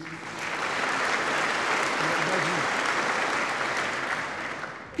Tyerman.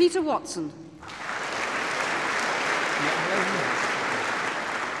 Peter Watson.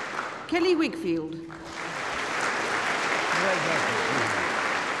 Kelly Wigfield.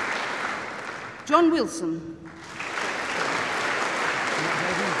 John Wilson.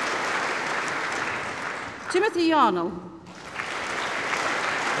 Timothy Yarnell.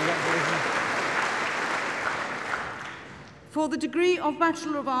 For the degree of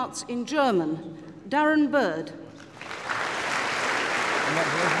Bachelor of Arts in German, Darren Bird.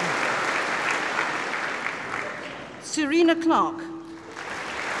 Serena Clark.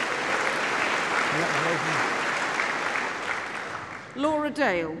 Laura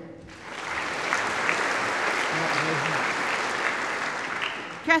Dale.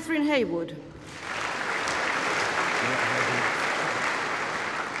 Catherine Haywood.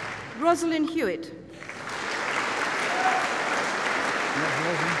 Rosalind Hewitt.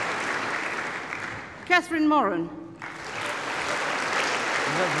 Catherine Moran.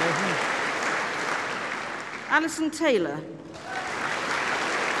 Alison Taylor.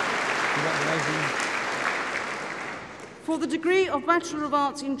 For the degree of Bachelor of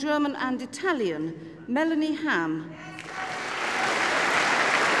Arts in German and Italian, Melanie Ham.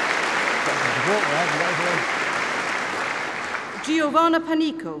 Giovanna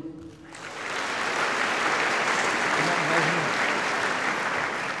Panico.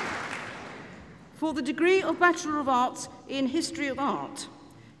 For the degree of Bachelor of Arts in History of Art,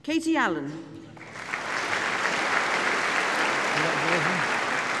 Katie Allen.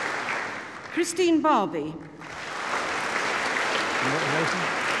 Christine Barbie.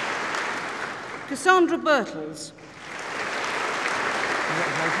 Cassandra Birtles.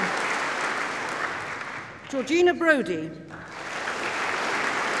 Georgina Brody.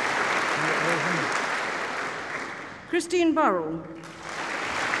 Christine Burrell.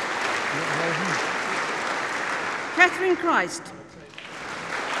 Catherine Christ.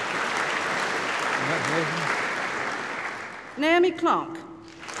 Naomi Clark.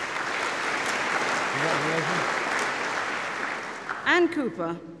 Anne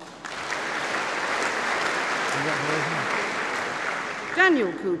Cooper.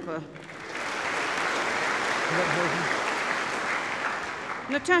 Daniel Cooper.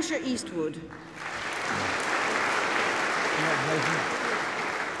 Natasha Eastwood.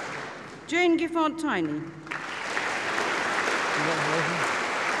 Jane Giffard Tiny.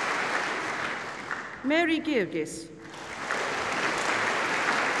 Mary Geergis.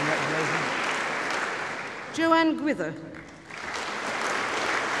 Joanne Gwither.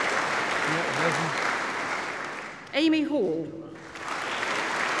 Amy Hall.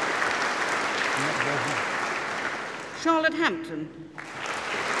 Charlotte Hampton.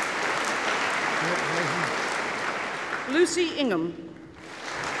 Lucy Ingham.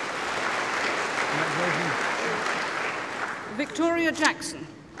 Victoria Jackson.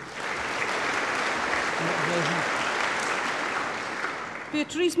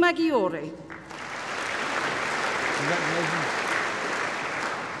 Beatrice Maggiore.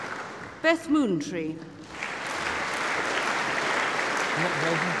 Beth Moontree.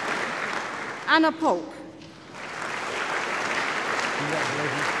 Anna Polk.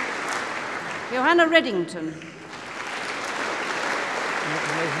 Johanna Reddington.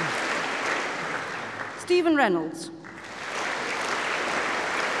 Stephen Reynolds.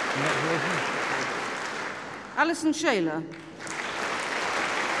 Alison Shaler.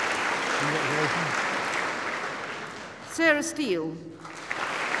 Sarah Steele.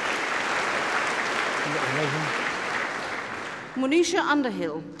 Monisha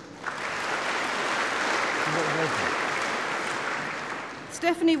Underhill.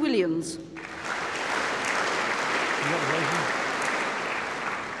 Stephanie Williams.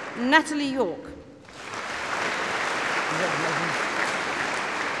 Natalie York.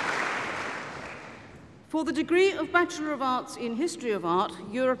 For the degree of Bachelor of Arts in History of Art,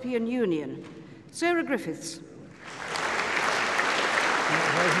 European Union, Sarah Griffiths.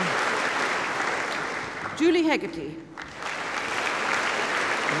 Julie Hegarty.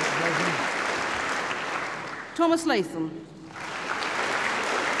 Thomas Latham.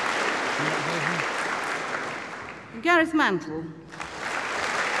 Gareth Mantle.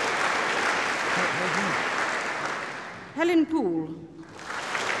 Helen Poole.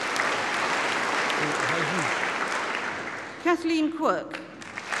 Kathleen Quirk.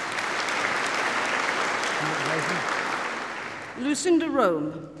 Lucinda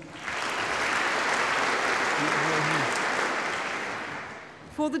Rome.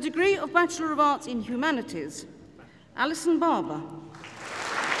 For the degree of Bachelor of Arts in Humanities, Alison Barber.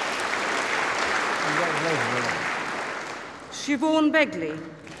 Siobhan Begley.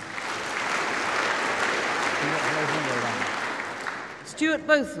 Stuart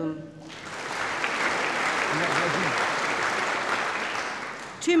Botham.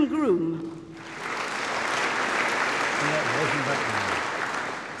 Tim Groom.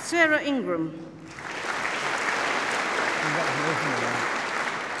 Sarah Ingram.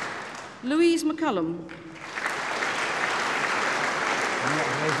 Louise McCullum.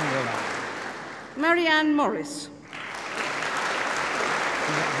 Marianne Morris.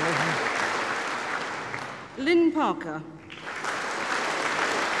 Lynn Parker.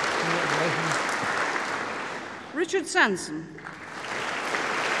 Richard Sanson.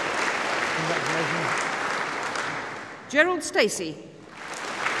 Congratulations. Gerald Stacey.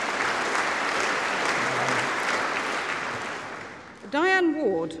 Diane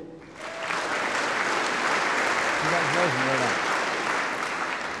Ward. Congratulations, well done.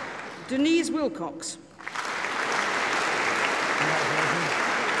 Denise Wilcox. Congratulations.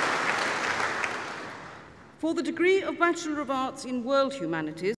 For the degree of Bachelor of Arts in World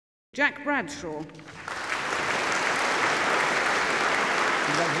Humanities, Jack Bradshaw.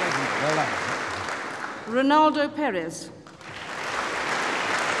 Congratulations, well done. Ronaldo Perez.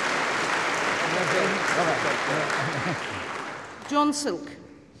 Congratulations, well done. John Silk.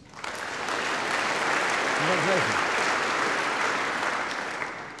 Congratulations.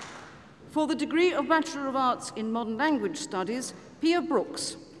 For the degree of Bachelor of Arts in Modern Language Studies, Pia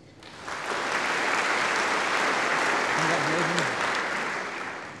Brooks. Congratulations.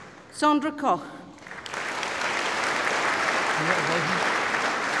 Sandra Koch. Congratulations.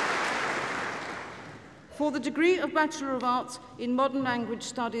 For the degree of Bachelor of Arts in Modern Language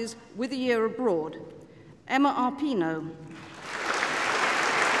Studies with a year abroad, Emma Arpino.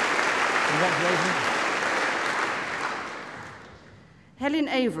 Congratulations. Helen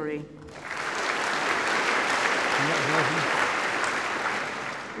Avery. Congratulations.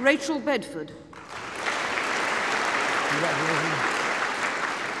 Rachel Bedford. Congratulations.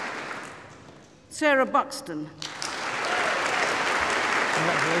 Sarah Buxton.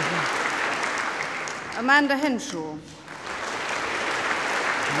 Congratulations. Amanda Henshaw.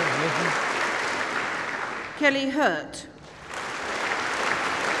 Congratulations. Kelly Hurt.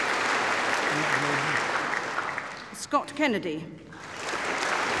 Congratulations. Scott Kennedy.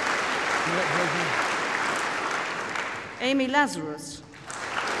 Congratulations. Amy Lazarus.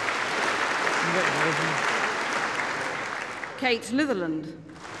 Congratulations. Kate Litherland.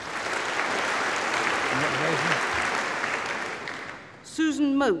 Congratulations.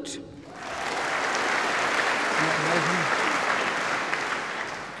 Susan Moat. Congratulations.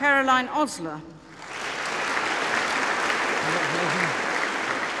 Caroline Osler. Congratulations.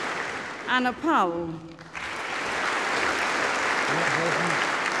 Anna Powell. Congratulations.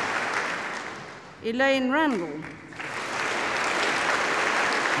 Elaine Randall.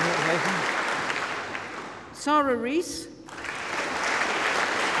 Congratulations. Sarah Rees.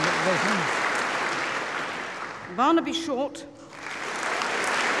 Congratulations. Barnaby Short.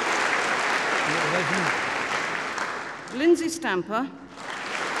 Congratulations. Lindsay Stamper.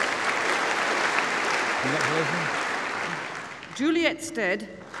 Congratulations. Juliet Stead.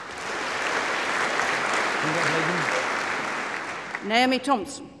 Congratulations. Naomi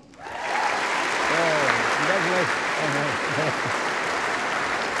Thompson. Oh, congratulations.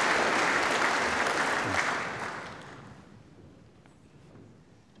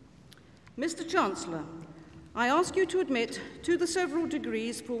 Mr. Chancellor, I ask you to admit to the several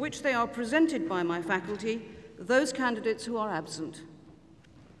degrees for which they are presented by my faculty those candidates who are absent.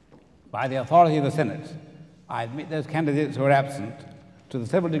 By the authority of the Senate, I admit those candidates who are absent to the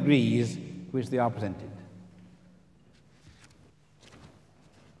several degrees which they are presented.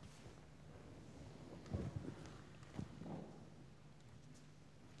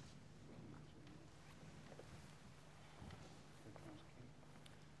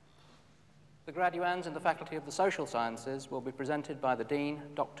 The graduands in the Faculty of the Social Sciences will be presented by the Dean,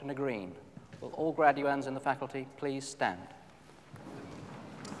 Dr. Negreen. Will all graduands in the faculty please stand?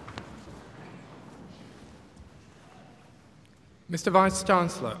 Mr.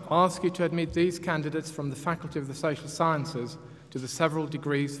 Vice-Chancellor, I ask you to admit these candidates from the Faculty of the Social Sciences to the several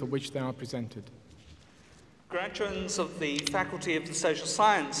degrees for which they are presented. Graduands of the Faculty of the Social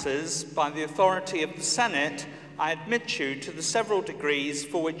Sciences, by the authority of the Senate, I admit you to the several degrees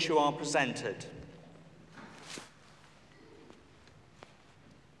for which you are presented.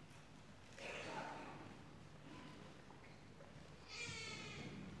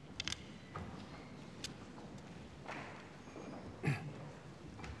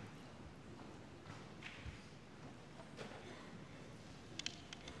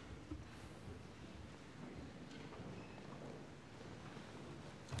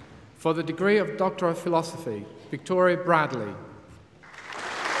 For the degree of Doctor of Philosophy, Victoria Bradley.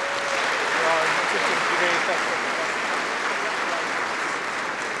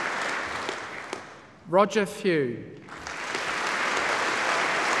 Roger Few.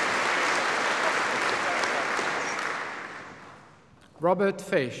 Robert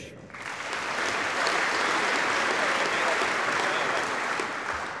Fish.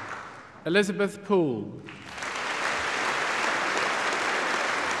 Elizabeth Poole.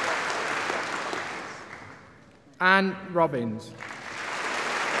 Anne Robbins.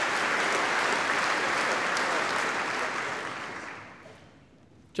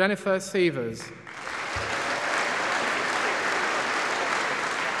 Jennifer Sievers.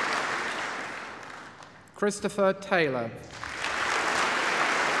 Christopher Taylor.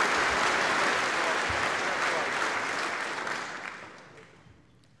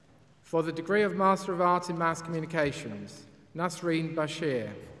 For the degree of Master of Arts in Mass Communications, Nasreen Bashir.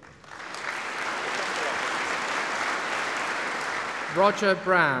 Roger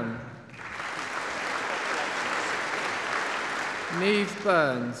Brown. Neve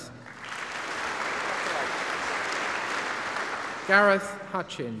Burns. Gareth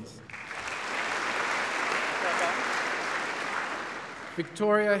Hutchins.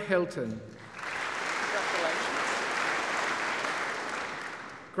 Victoria Hilton.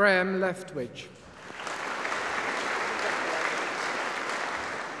 Graham Leftwich.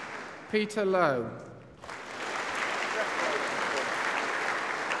 Peter Lowe.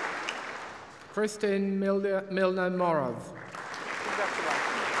 Kristin Milner-Morov.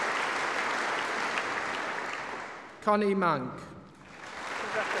 Connie Monk.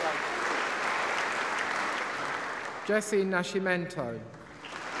 Jesse Nascimento.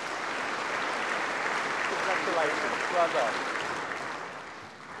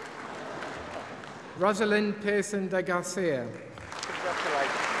 Rosalind Pearson de Garcia.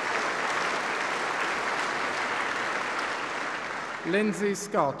 Lindsay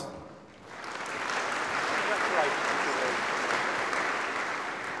Scott.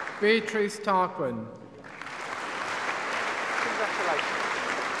 Beatrice Tarquin.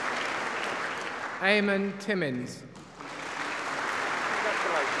 Eamon Timmins.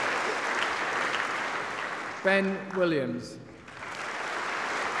 Ben Williams.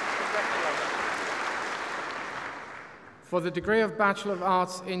 For the degree of Bachelor of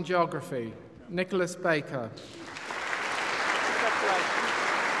Arts in Geography, Nicholas Baker.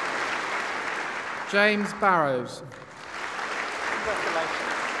 James Barrows.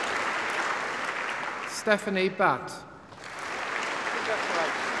 Stephanie Butt.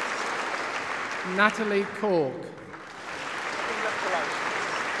 Natalie Cork.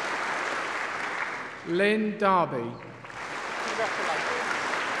 Lynn Darby.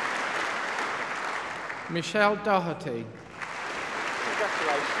 Michelle Doherty.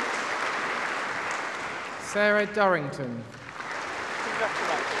 Sarah Dorrington.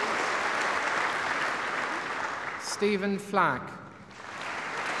 Stephen Flack.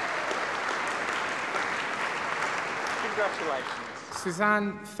 Congratulations.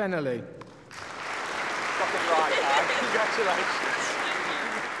 Suzanne Fennelly. Congratulations.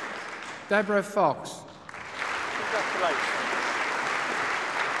 Deborah Fox. Congratulations.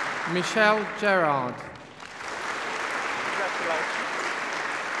 Michelle Gerard. Congratulations.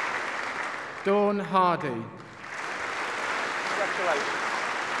 Dawn Hardy. Congratulations.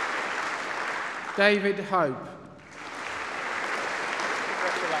 David Hope.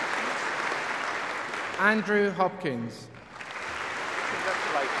 Congratulations. Andrew Hopkins.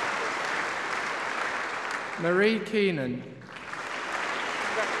 Congratulations. Marie Keenan.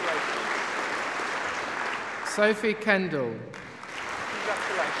 Congratulations. Sophie Kendall.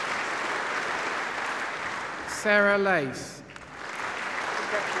 Congratulations. Sarah Lace.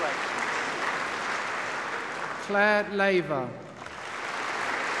 Congratulations. Claire Laver.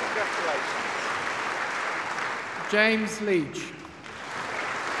 Congratulations. James Leach.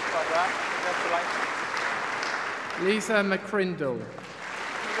 Well done. Congratulations. Lisa McCrindle.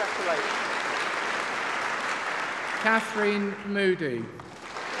 Congratulations. Catherine Moody.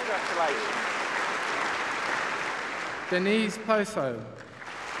 Congratulations. Denise Poso.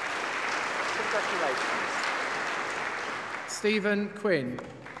 Congratulations. Stephen Quinn.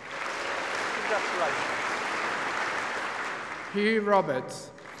 Congratulations. Hugh Roberts.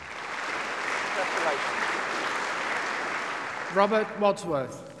 Congratulations. Robert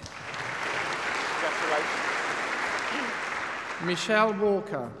Wadsworth. Congratulations. Michelle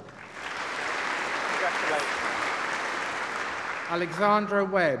Walker. Congratulations. Alexandra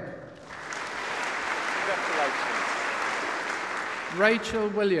Webb. Congratulations. Rachel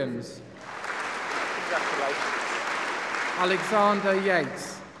Williams. Congratulations. Alexander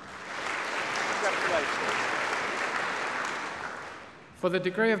Yates. Congratulations. For the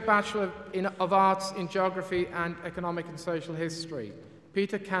degree of Bachelor of Arts in Geography and Economic and Social History,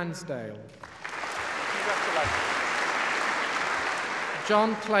 Peter Cansdale. Congratulations.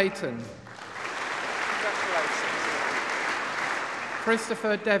 John Clayton. Congratulations.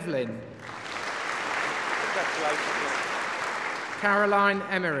 Christopher Devlin. Congratulations. Caroline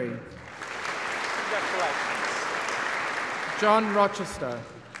Emery. Congratulations. John Rochester.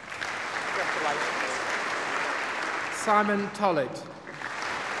 Congratulations. Simon Tollett.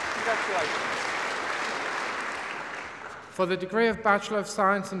 Congratulations. For the degree of Bachelor of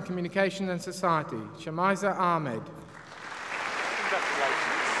Science in Communication and Society, Shamiza Ahmed.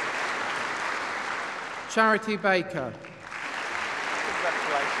 Congratulations. Charity Baker.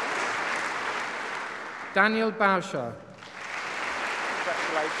 Congratulations. Daniel Bauscher.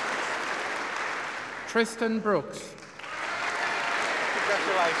 Congratulations. Tristan Brooks.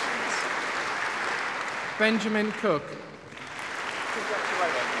 Congratulations. Benjamin Cook.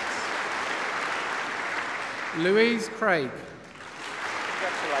 Congratulations. Louise Craig.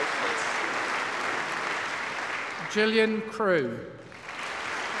 Congratulations. Gillian Crew.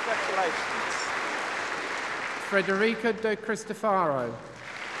 Congratulations. Frederica de Cristofaro.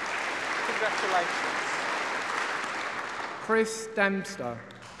 Congratulations. Chris Dempster.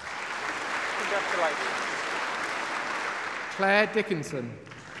 Congratulations. Claire Dickinson.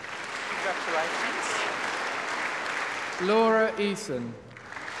 Congratulations. Laura Eason.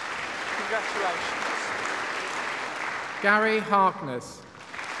 Congratulations. Gary Harkness.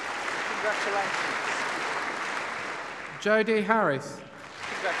 Congratulations. Jodie Harris.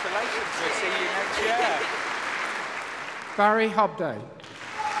 Congratulations. We'll see you next year. Barry Hobday.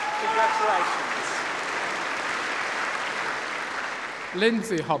 Congratulations.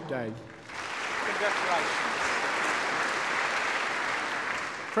 Lindsay Hobday. Congratulations.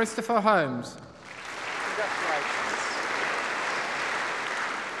 Christopher Holmes. Congratulations.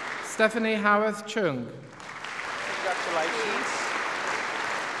 Stephanie Howarth Chung. Congratulations.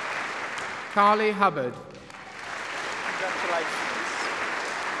 Carly Hubbard. Congratulations.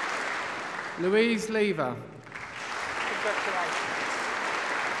 Louise Lever. Congratulations.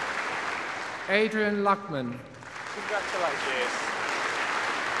 Adrian Luckman. Congratulations.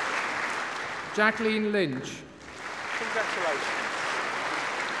 Jacqueline Lynch. Congratulations.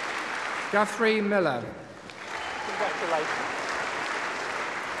 Guthrie Miller. Congratulations.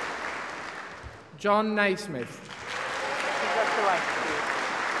 John Naismith. Congratulations.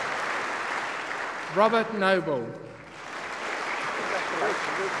 Robert Noble.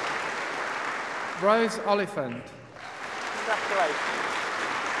 Congratulations. Rose Oliphant. Congratulations.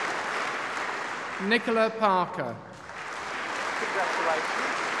 Nicola Parker.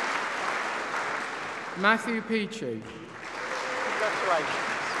 Congratulations. Matthew Peachy. Congratulations.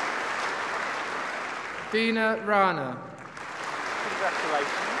 Dina Rana.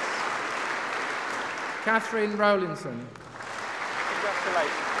 Congratulations. Catherine Rowlinson.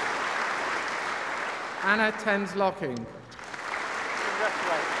 Congratulations. Anna Thames-Locking.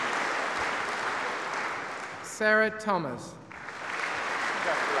 Congratulations. Sarah Thomas.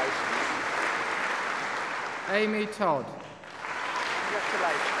 Congratulations. Amy Todd.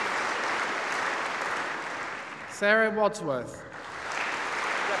 Congratulations. Sarah Wadsworth.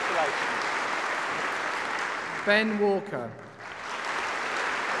 Congratulations. Ben Walker.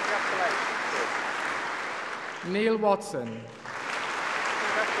 Congratulations. Neil Watson.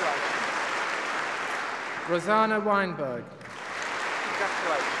 Congratulations. Rosanna Weinberg.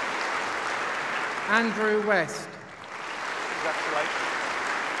 Congratulations. Andrew West. Congratulations.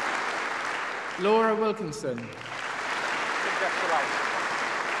 Laura Wilkinson.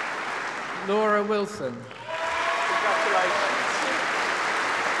 Congratulations. Laura Wilson. Congratulations.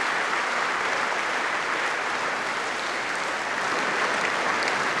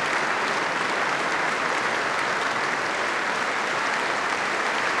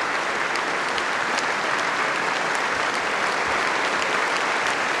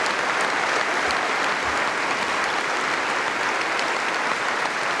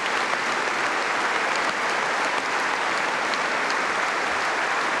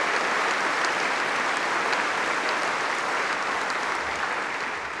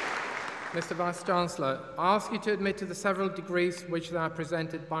 Mr. Vice-Chancellor, I ask you to admit to the several degrees which they are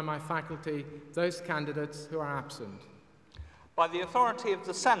presented by my faculty those candidates who are absent. By the authority of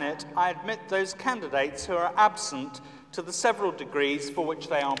the Senate, I admit those candidates who are absent to the several degrees for which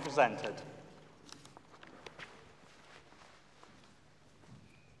they are presented.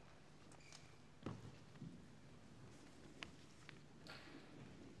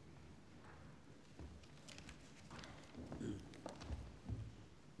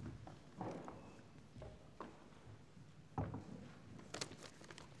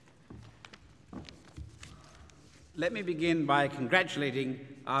 Let me begin by congratulating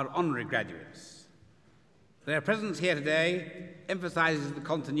our honorary graduates. Their presence here today emphasizes the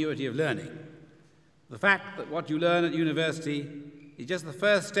continuity of learning, the fact that what you learn at university is just the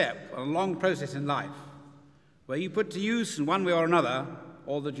first step on a long process in life, where you put to use in one way or another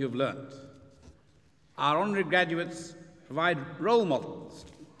all that you have learned. Our honorary graduates provide role models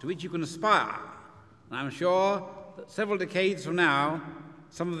to which you can aspire, and I'm sure that several decades from now,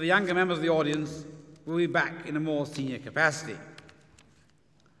 some of the younger members of the audience will be back in a more senior capacity.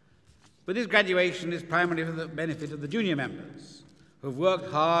 But this graduation is primarily for the benefit of the junior members, who have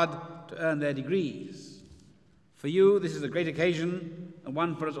worked hard to earn their degrees. For you, this is a great occasion and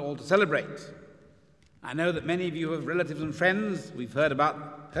one for us all to celebrate. I know that many of you have relatives and friends. We've heard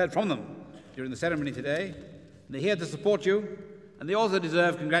from them during the ceremony today. They're here to support you, and they also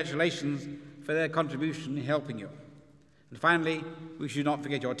deserve congratulations for their contribution in helping you. And finally, we should not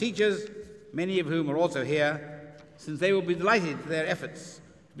forget your teachers, many of whom are also here, since they will be delighted for their efforts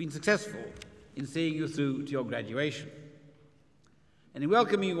have been successful in seeing you through to your graduation. And in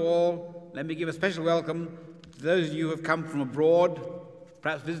welcoming you all, let me give a special welcome to those of you who have come from abroad,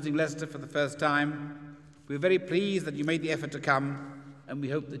 perhaps visiting Leicester for the first time. We're very pleased that you made the effort to come, and we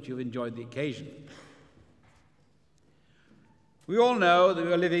hope that you've enjoyed the occasion. We all know that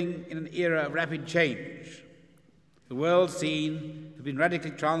we are living in an era of rapid change. The world scene has been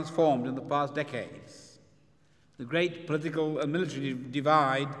radically transformed in the past decades. The great political and military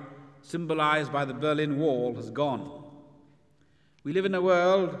divide, symbolized by the Berlin Wall, has gone. We live in a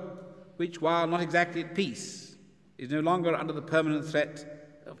world which, while not exactly at peace, is no longer under the permanent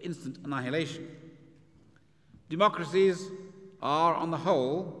threat of instant annihilation. Democracies are, on the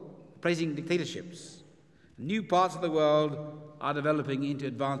whole, replacing dictatorships. New parts of the world are developing into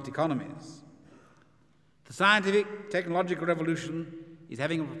advanced economies. The scientific, technological revolution is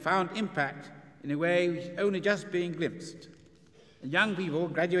having a profound impact in a way which is only just being glimpsed. And young people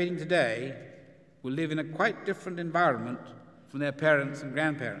graduating today will live in a quite different environment from their parents and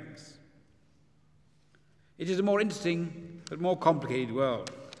grandparents. It is a more interesting but more complicated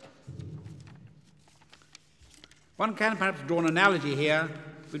world. One can perhaps draw an analogy here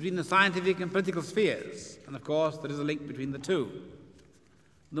between the scientific and political spheres, and of course there is a link between the two.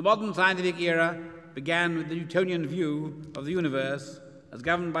 The modern scientific era began with the Newtonian view of the universe as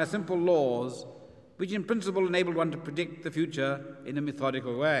governed by simple laws which in principle enabled one to predict the future in a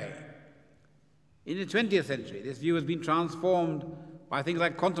methodical way. In the 20th century, this view has been transformed by things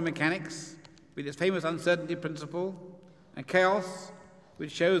like quantum mechanics, with its famous uncertainty principle, and chaos,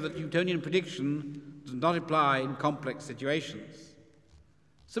 which shows that Newtonian prediction does not apply in complex situations.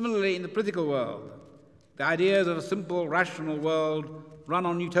 Similarly, in the political world, the ideas of a simple, rational world run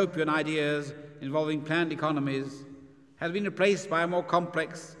on utopian ideas involving planned economies has been replaced by a more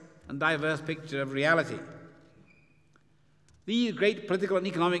complex and diverse picture of reality. These great political and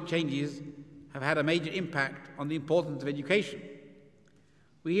economic changes have had a major impact on the importance of education.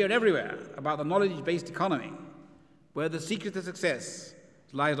 We hear everywhere about the knowledge-based economy, where the secret of success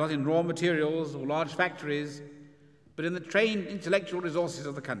lies not in raw materials or large factories, but in the trained intellectual resources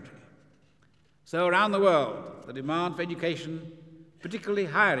of the country. So around the world, the demand for education, particularly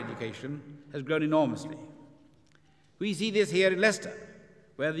higher education, has grown enormously. We see this here in Leicester,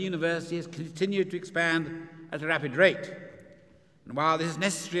 where the university has continued to expand at a rapid rate. And while this is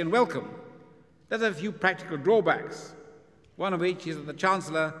necessary and welcome, there's a few practical drawbacks, one of which is that the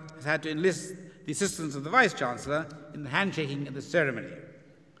Chancellor has had to enlist the assistance of the Vice-Chancellor in the handshaking at the ceremony.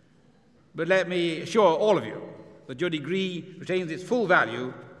 But let me assure all of you that your degree retains its full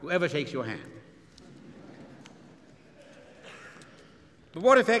value, whoever shakes your hand. But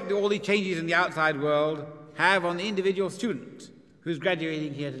what effect do all these changes in the outside world have on the individual student who's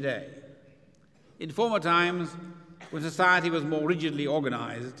graduating here today? In former times, when society was more rigidly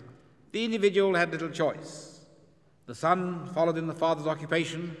organized, the individual had little choice. The son followed in the father's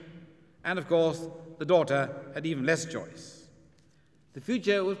occupation, and of course, the daughter had even less choice. The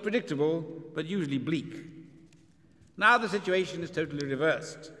future was predictable, but usually bleak. Now the situation is totally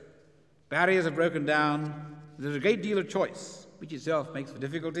reversed. Barriers have broken down, there's a great deal of choice, which itself makes for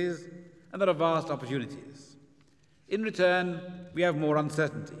difficulties, and there are vast opportunities. In return, we have more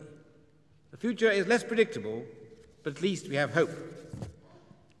uncertainty. The future is less predictable, but at least we have hope.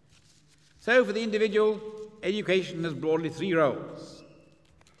 So for the individual, education has broadly three roles.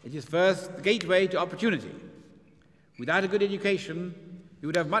 It is first the gateway to opportunity. Without a good education, you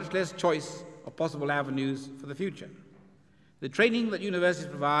would have much less choice of possible avenues for the future. The training that universities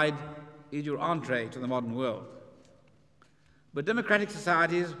provide is your entree to the modern world. But democratic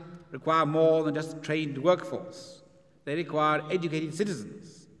societies require more than just a trained workforce. They require educated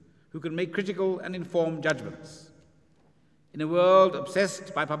citizens who can make critical and informed judgments. In a world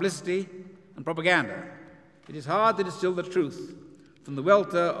obsessed by publicity and propaganda, it is hard to distill the truth from the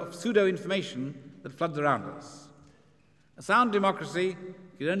welter of pseudo-information that floods around us. A sound democracy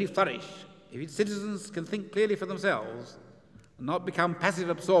can only flourish if its citizens can think clearly for themselves and not become passive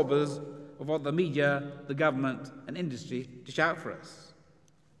absorbers of what the media, the government, and industry dish out for us.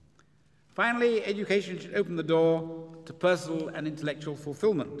 Finally, education should open the door to personal and intellectual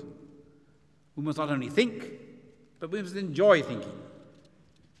fulfillment. We must not only think, but we must enjoy thinking.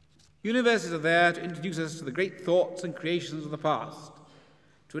 Universities are there to introduce us to the great thoughts and creations of the past,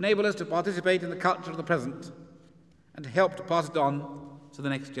 to enable us to participate in the culture of the present, and to help to pass it on to the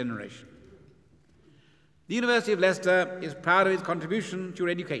next generation. The University of Leicester is proud of its contribution to your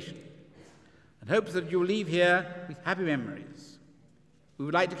education and hopes that you will leave here with happy memories. We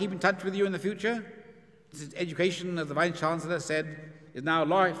would like to keep in touch with you in the future. Since education, as the Vice-Chancellor said, is now a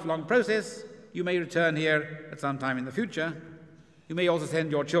lifelong process, you may return here at some time in the future. You may also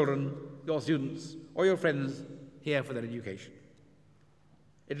send your children, your students, or your friends here for their education.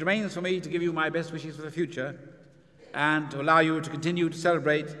 It remains for me to give you my best wishes for the future and to allow you to continue to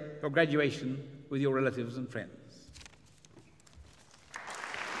celebrate your graduation with your relatives and friends.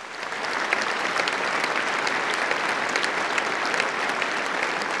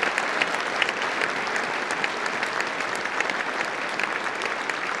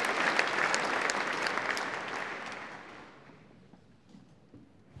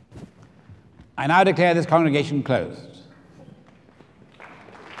 I now declare this congregation closed.